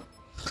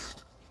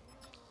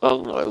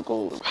 Oh my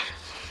god.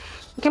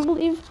 I can't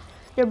believe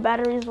your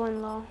batteries went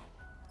low.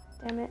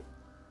 Damn it.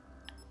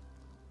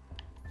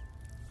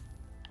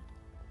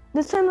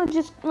 This time let's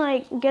just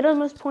like get as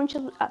much points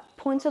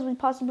as we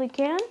possibly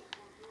can,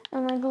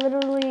 and like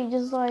literally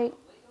just like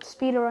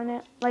speed run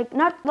it. Like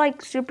not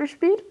like super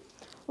speed,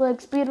 but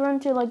like speed run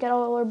to like get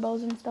all our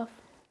bows and stuff.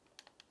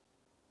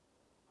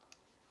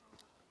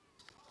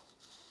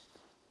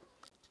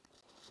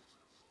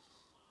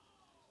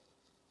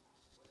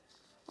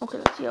 Okay,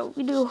 let's see how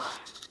we do.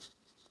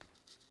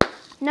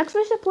 Next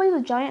we should play the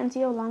giant and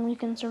see how long we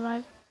can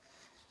survive.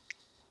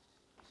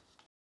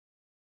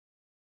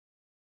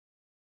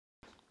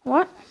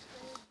 What?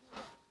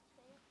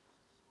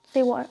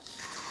 Say what?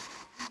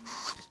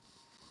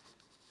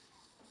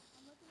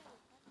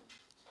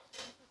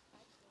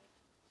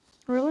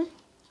 Really?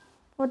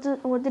 What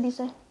did he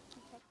say?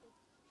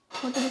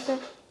 What did he say?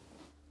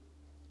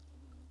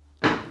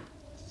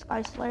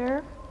 Sky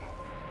Slayer.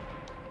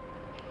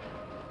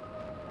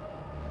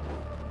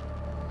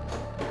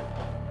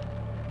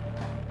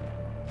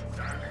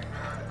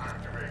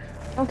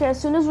 Okay,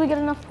 as soon as we get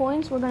enough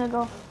points, we're gonna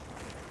go.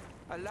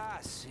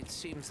 Alas, it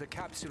seems the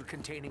capsule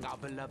containing our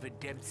beloved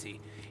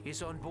Dempsey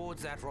is on board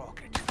that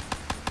rocket,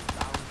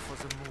 bound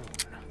for the moon.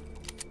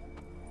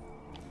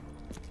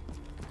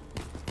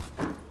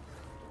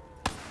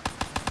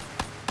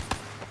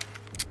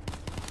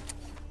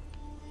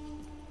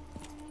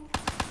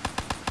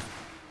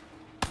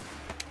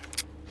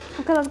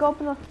 Okay, let's go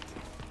open the...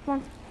 Come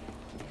on.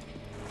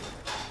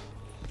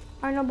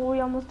 I know, but we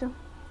almost do.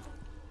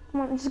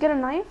 Come on, just get a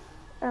knife.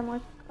 And I'm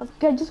like,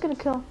 okay, just get a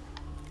kill.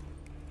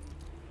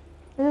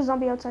 There's a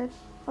zombie outside.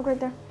 Look right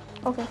there.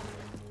 Okay.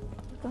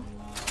 Let's go.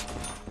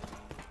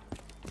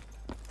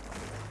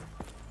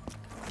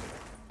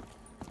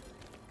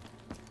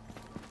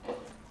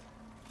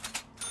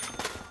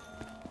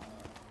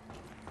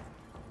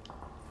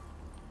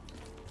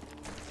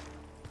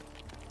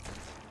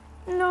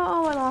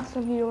 No, I lost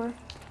a viewer.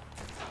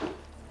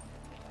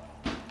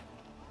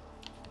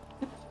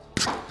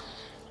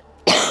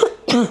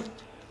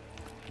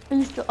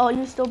 Are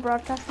you still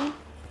broadcasting?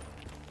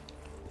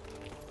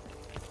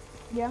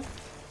 Yeah.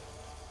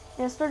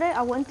 Yesterday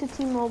I went to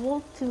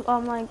T-Mobile to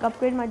like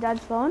upgrade my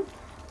dad's phone,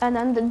 and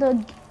then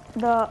the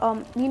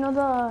you know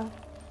the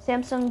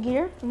Samsung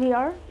Gear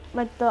VR,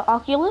 like the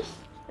Oculus,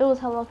 it was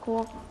hella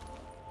cool.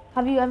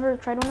 Have you ever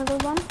tried one of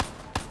those on?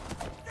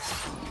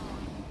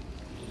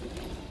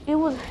 It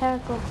was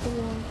hecka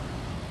cool.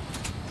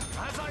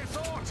 As I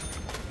thought,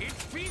 it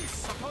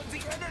feasts upon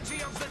the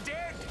energy of the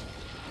dead.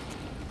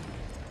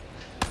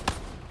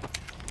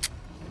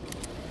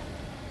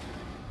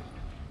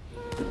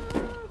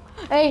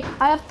 Hey,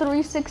 I have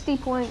 360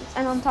 points,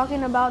 and I'm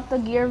talking about the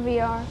Gear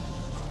VR.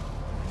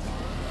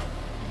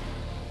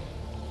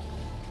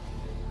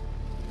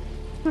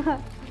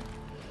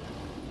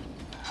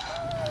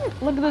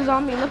 Look at the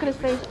zombie, look at his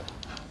face.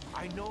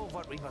 I know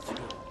what we must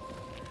do.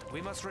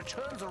 We must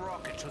return the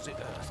rocket to the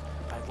Earth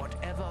by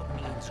whatever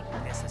means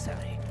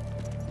necessary.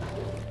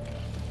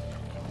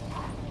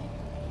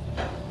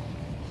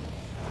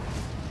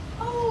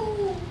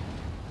 Oh!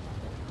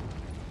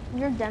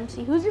 You're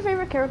Dempsey. Who's your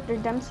favorite character,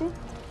 Dempsey?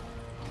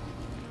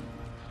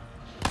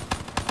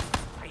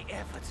 My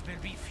efforts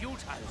will be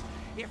futile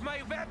if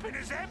my weapon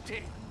is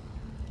empty.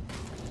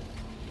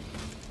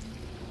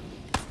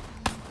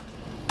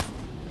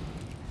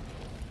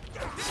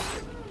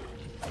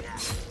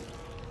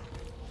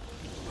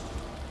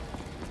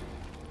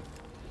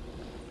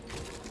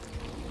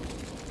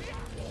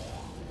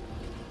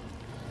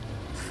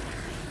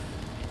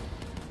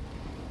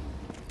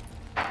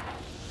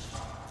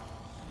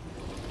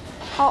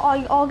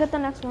 I'll get the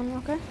next one,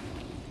 okay?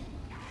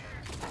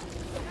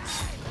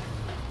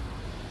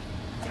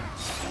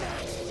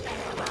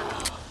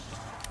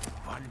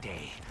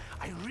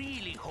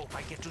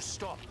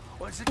 stop,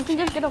 or is it You can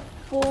just get a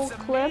full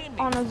clip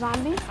on a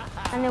zombie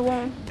and it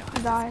won't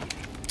die.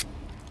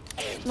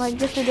 Like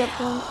just to get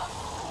points.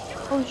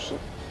 Oh shit.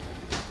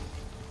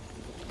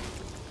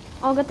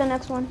 I'll get the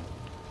next one.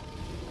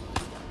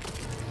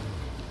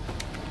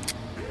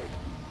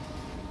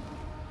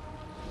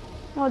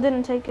 Oh, I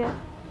didn't take it.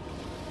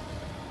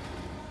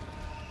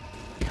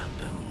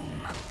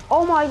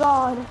 Oh my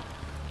god.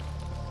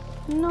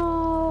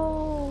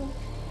 No.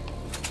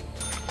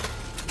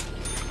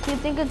 Do you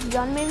think it's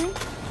done maybe?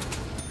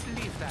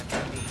 Leave that to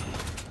me.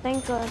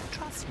 Thank God.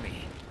 Trust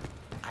me.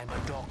 I'm a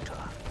doctor.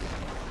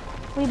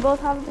 We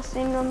both have the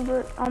same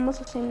number, almost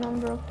the same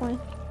number of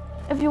points.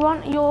 If you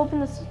want, you'll open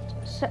the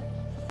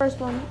first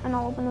one and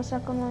I'll open the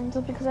second one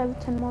just because I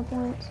have 10 more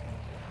points.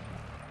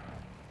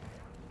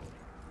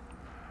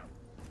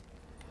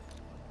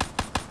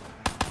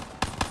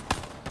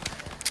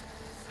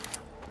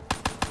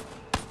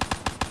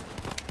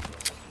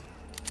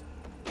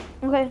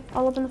 Okay,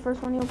 I'll open the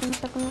first one, you open the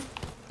second one.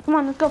 Come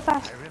on, let's go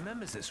fast. I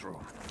remember this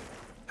room.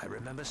 I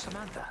remember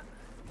Samantha.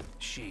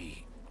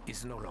 She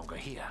is no longer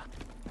here.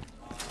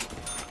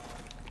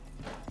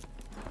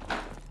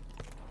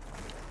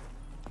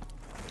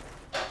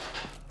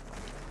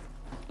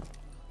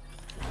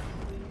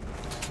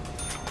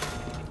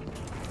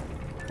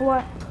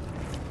 What?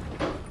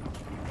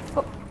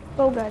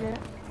 Go get it.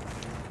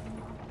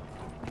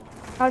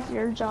 That's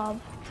your job.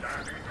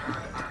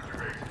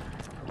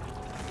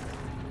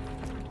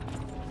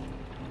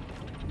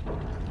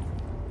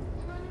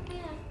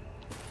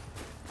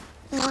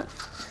 What?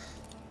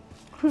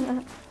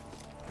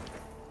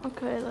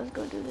 Okay, let's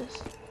go do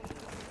this.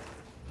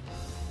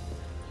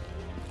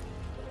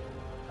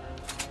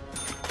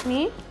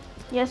 Me?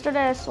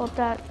 Yesterday I slept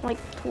at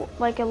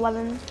like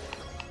 11.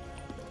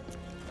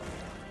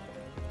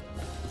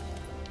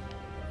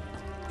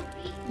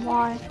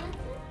 Why?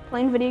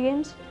 Playing video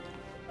games?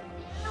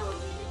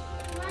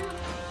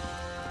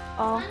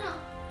 Oh.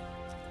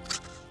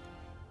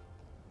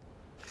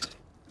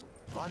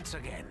 Once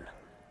again,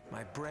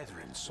 my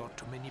brethren sought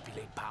to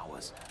manipulate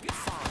powers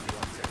far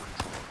beyond their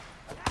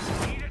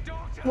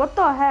control. What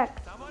the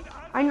heck?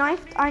 I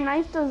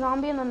knifed a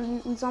zombie and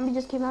then the zombie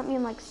just came at me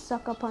and like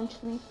sucker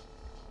punched me.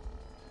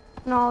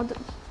 No,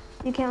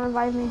 you can't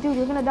revive me. Dude,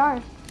 you're gonna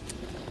die.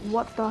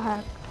 What the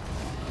heck?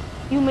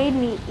 You made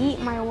me eat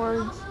my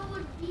words.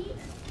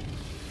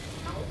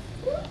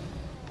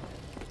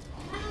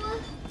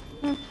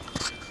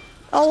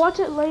 I'll watch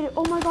it later.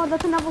 Oh my god,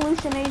 that's an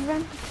evolution,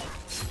 Adrian.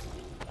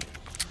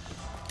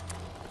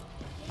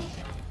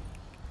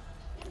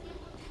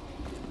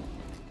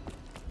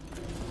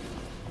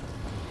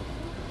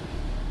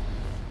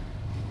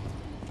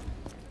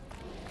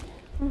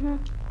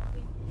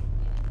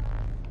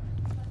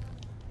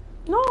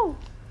 No.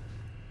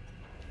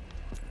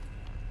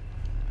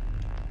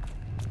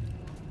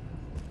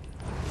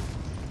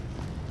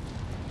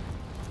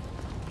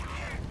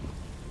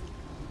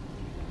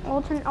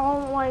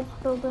 I'll like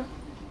builder.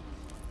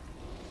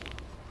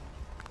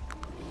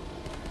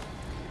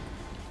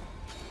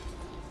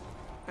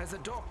 As a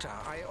doctor,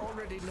 I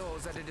already know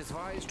that it is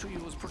wise to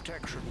use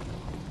protection.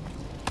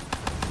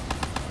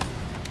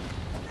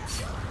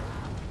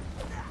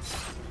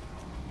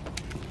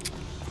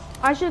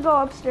 I should go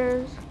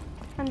upstairs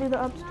and do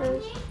the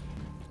upstairs.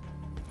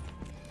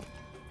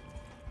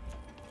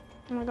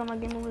 Oh my god, my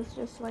game was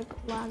just like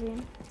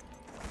lagging.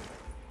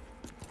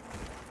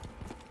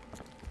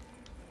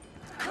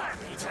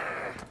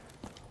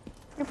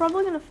 You're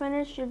probably gonna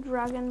finish your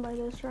dragon by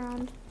this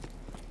round.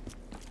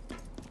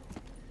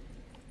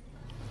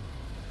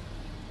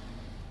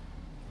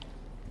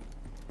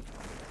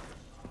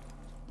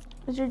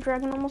 Is your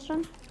dragon almost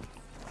done?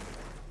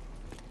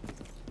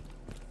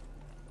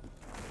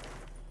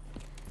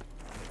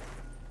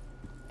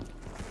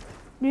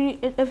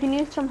 If you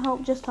need some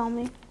help, just tell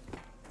me.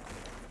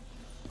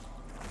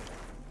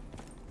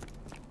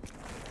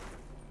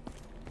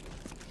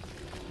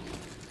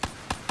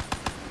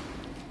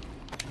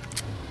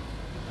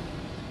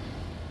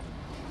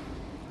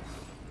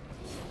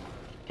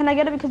 Can I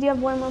get it because you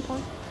have way more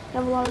points? You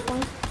have a lot of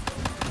points.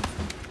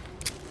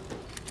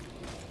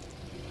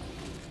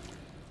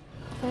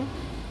 Okay.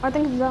 I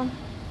think it's done.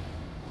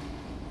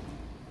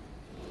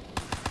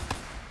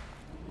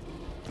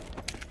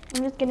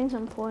 I'm just getting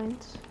some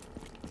points.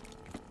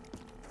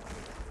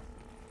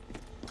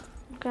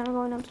 Okay, I'm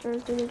going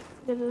upstairs. Did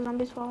the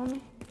zombies follow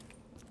me?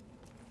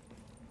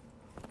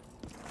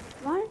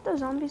 Why aren't the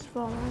zombies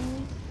following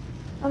me?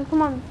 Okay,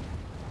 come on.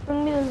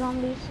 Bring me the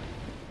zombies.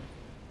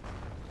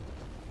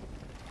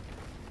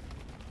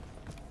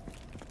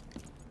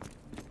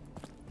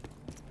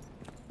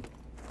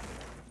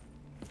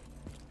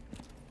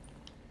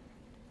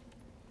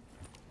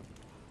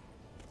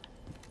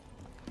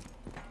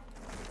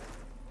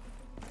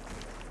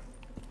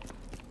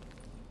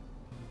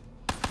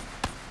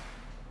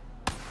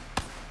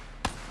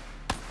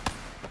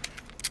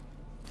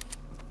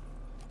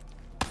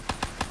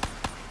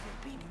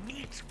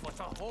 For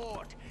the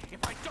horde, if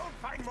I don't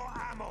find more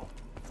ammo.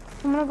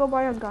 I'm gonna go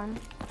buy a gun.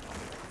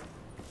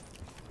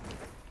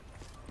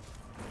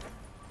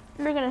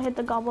 You're gonna hit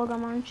the gobble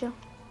gum, aren't you?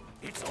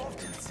 It's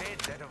often said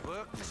that a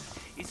workman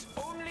is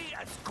only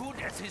as good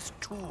as his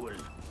tool.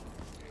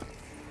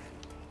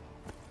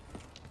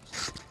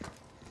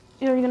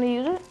 You're gonna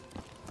use it?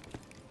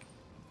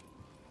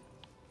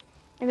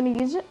 You're gonna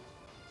use it?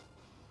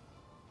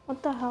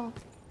 What the hell?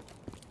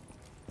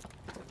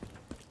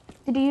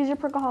 Did you use your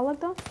perkaholic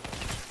though?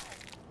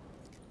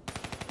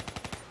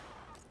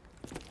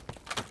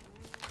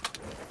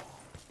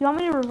 You want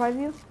me to revive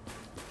you?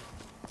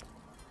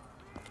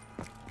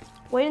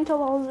 Wait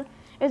until all the...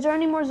 Is there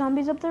any more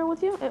zombies up there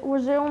with you?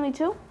 Was there only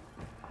 2?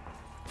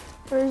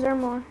 Or is there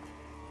more?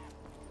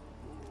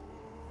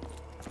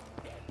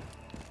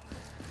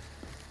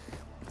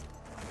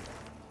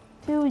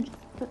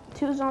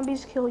 Two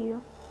zombies kill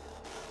you.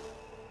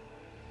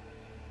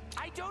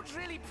 I don't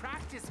really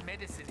practice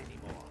medicine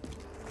anymore.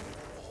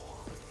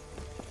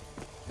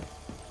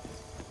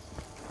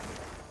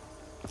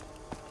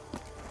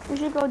 We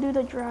should go do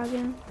the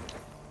dragon.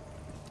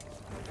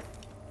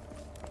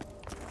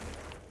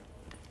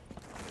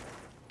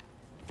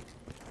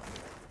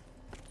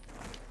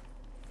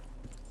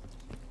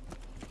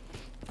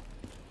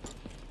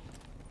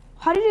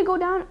 How did you go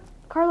down?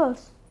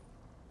 Carlos,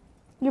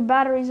 your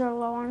batteries are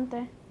low, aren't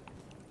they?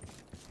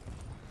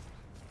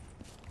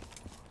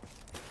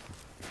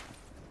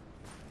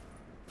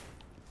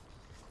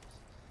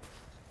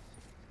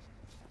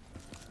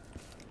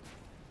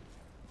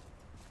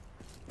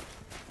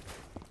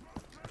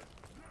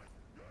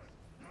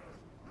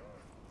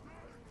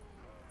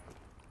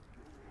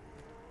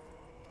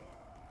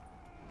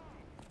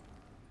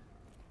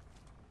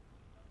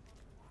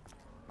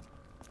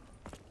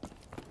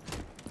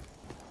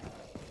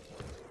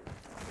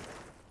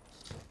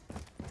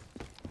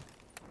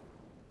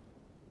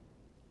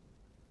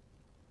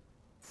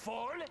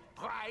 Fall,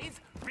 rise,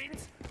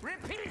 rinse,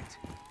 repeat.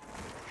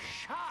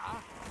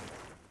 Sha.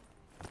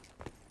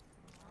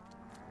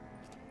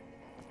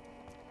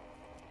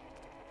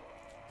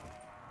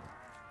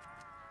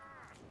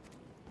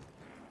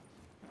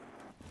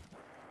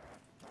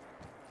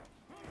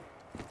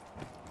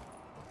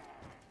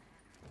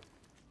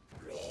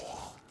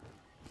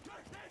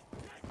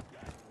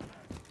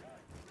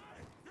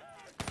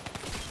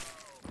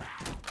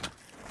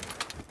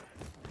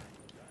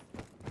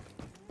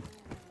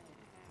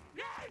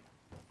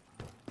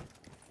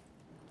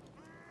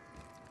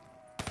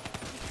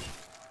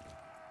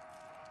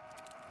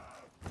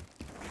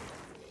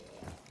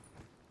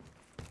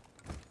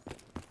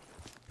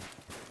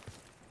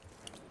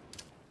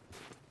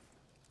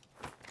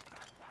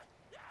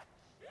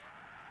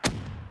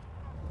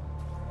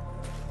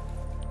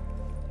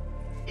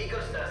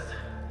 Ecostas,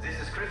 this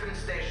is Griffin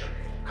Station.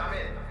 Come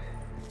in.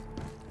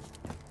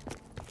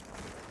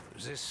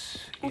 This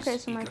Okay,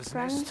 is so my Eagle's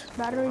friend's Nest.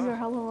 batteries are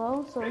hella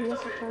low, so he has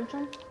to charge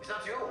them. Is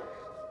that you?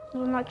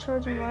 He's not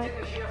charging We right.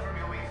 didn't hear from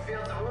you. We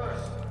feared the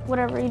worst.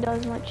 Whatever he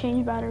does, like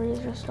change batteries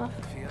or stuff.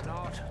 Fear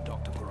not,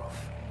 Dr.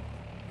 Groff.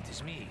 It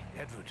is me,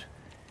 Edward.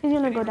 He's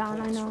gonna Any go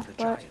down, I reports know, from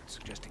the but giant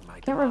suggesting my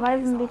can't revive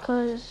him demise are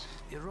because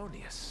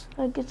erroneous.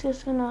 like it's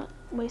just gonna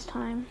waste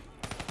time.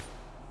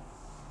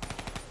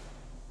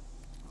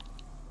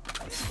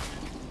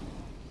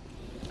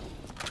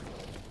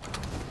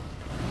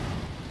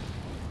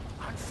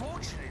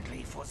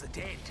 Unfortunately for the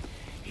dead,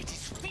 it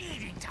is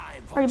feeding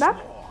time Are you once back?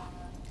 more.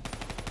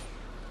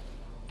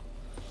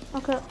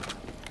 Okay.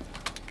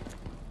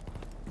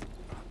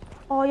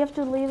 Oh, you have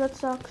to leave, that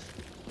sucks.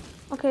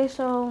 Okay,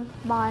 so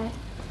bye,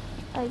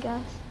 I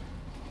guess.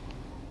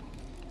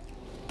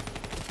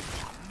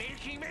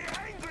 Making me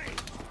angry.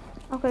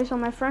 Okay, so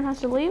my friend has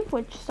to leave,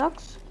 which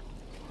sucks.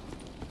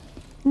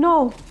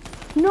 No,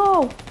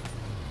 no.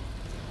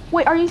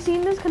 Wait, are you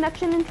seeing this?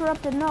 Connection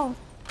interrupted, no.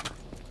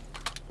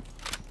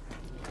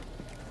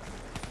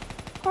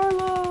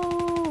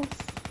 Carlos!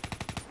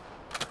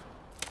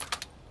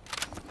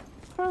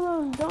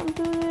 Carlos, don't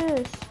do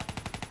this.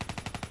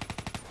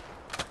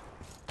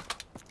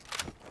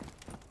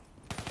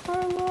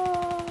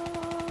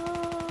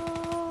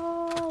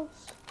 Carlos!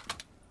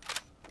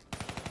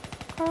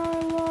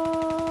 Carlos!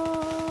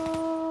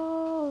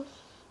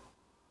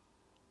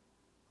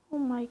 Oh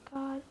my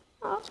god.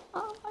 Oh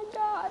my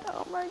god.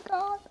 Oh my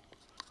god.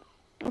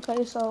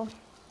 Okay, so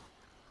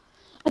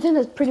I think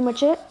that's pretty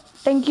much it.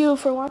 Thank you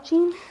for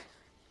watching.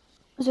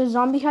 This is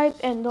Zombie Hype,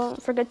 and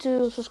don't forget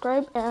to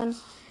subscribe. And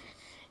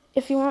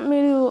if you want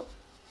me to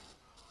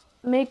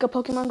make a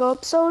Pokemon Go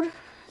episode,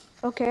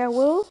 okay, I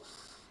will.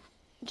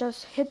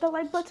 Just hit the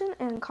like button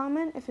and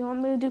comment if you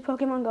want me to do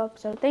Pokemon Go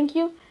episode. Thank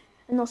you,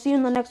 and I'll see you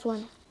in the next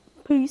one.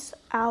 Peace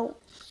out.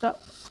 So,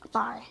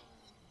 bye.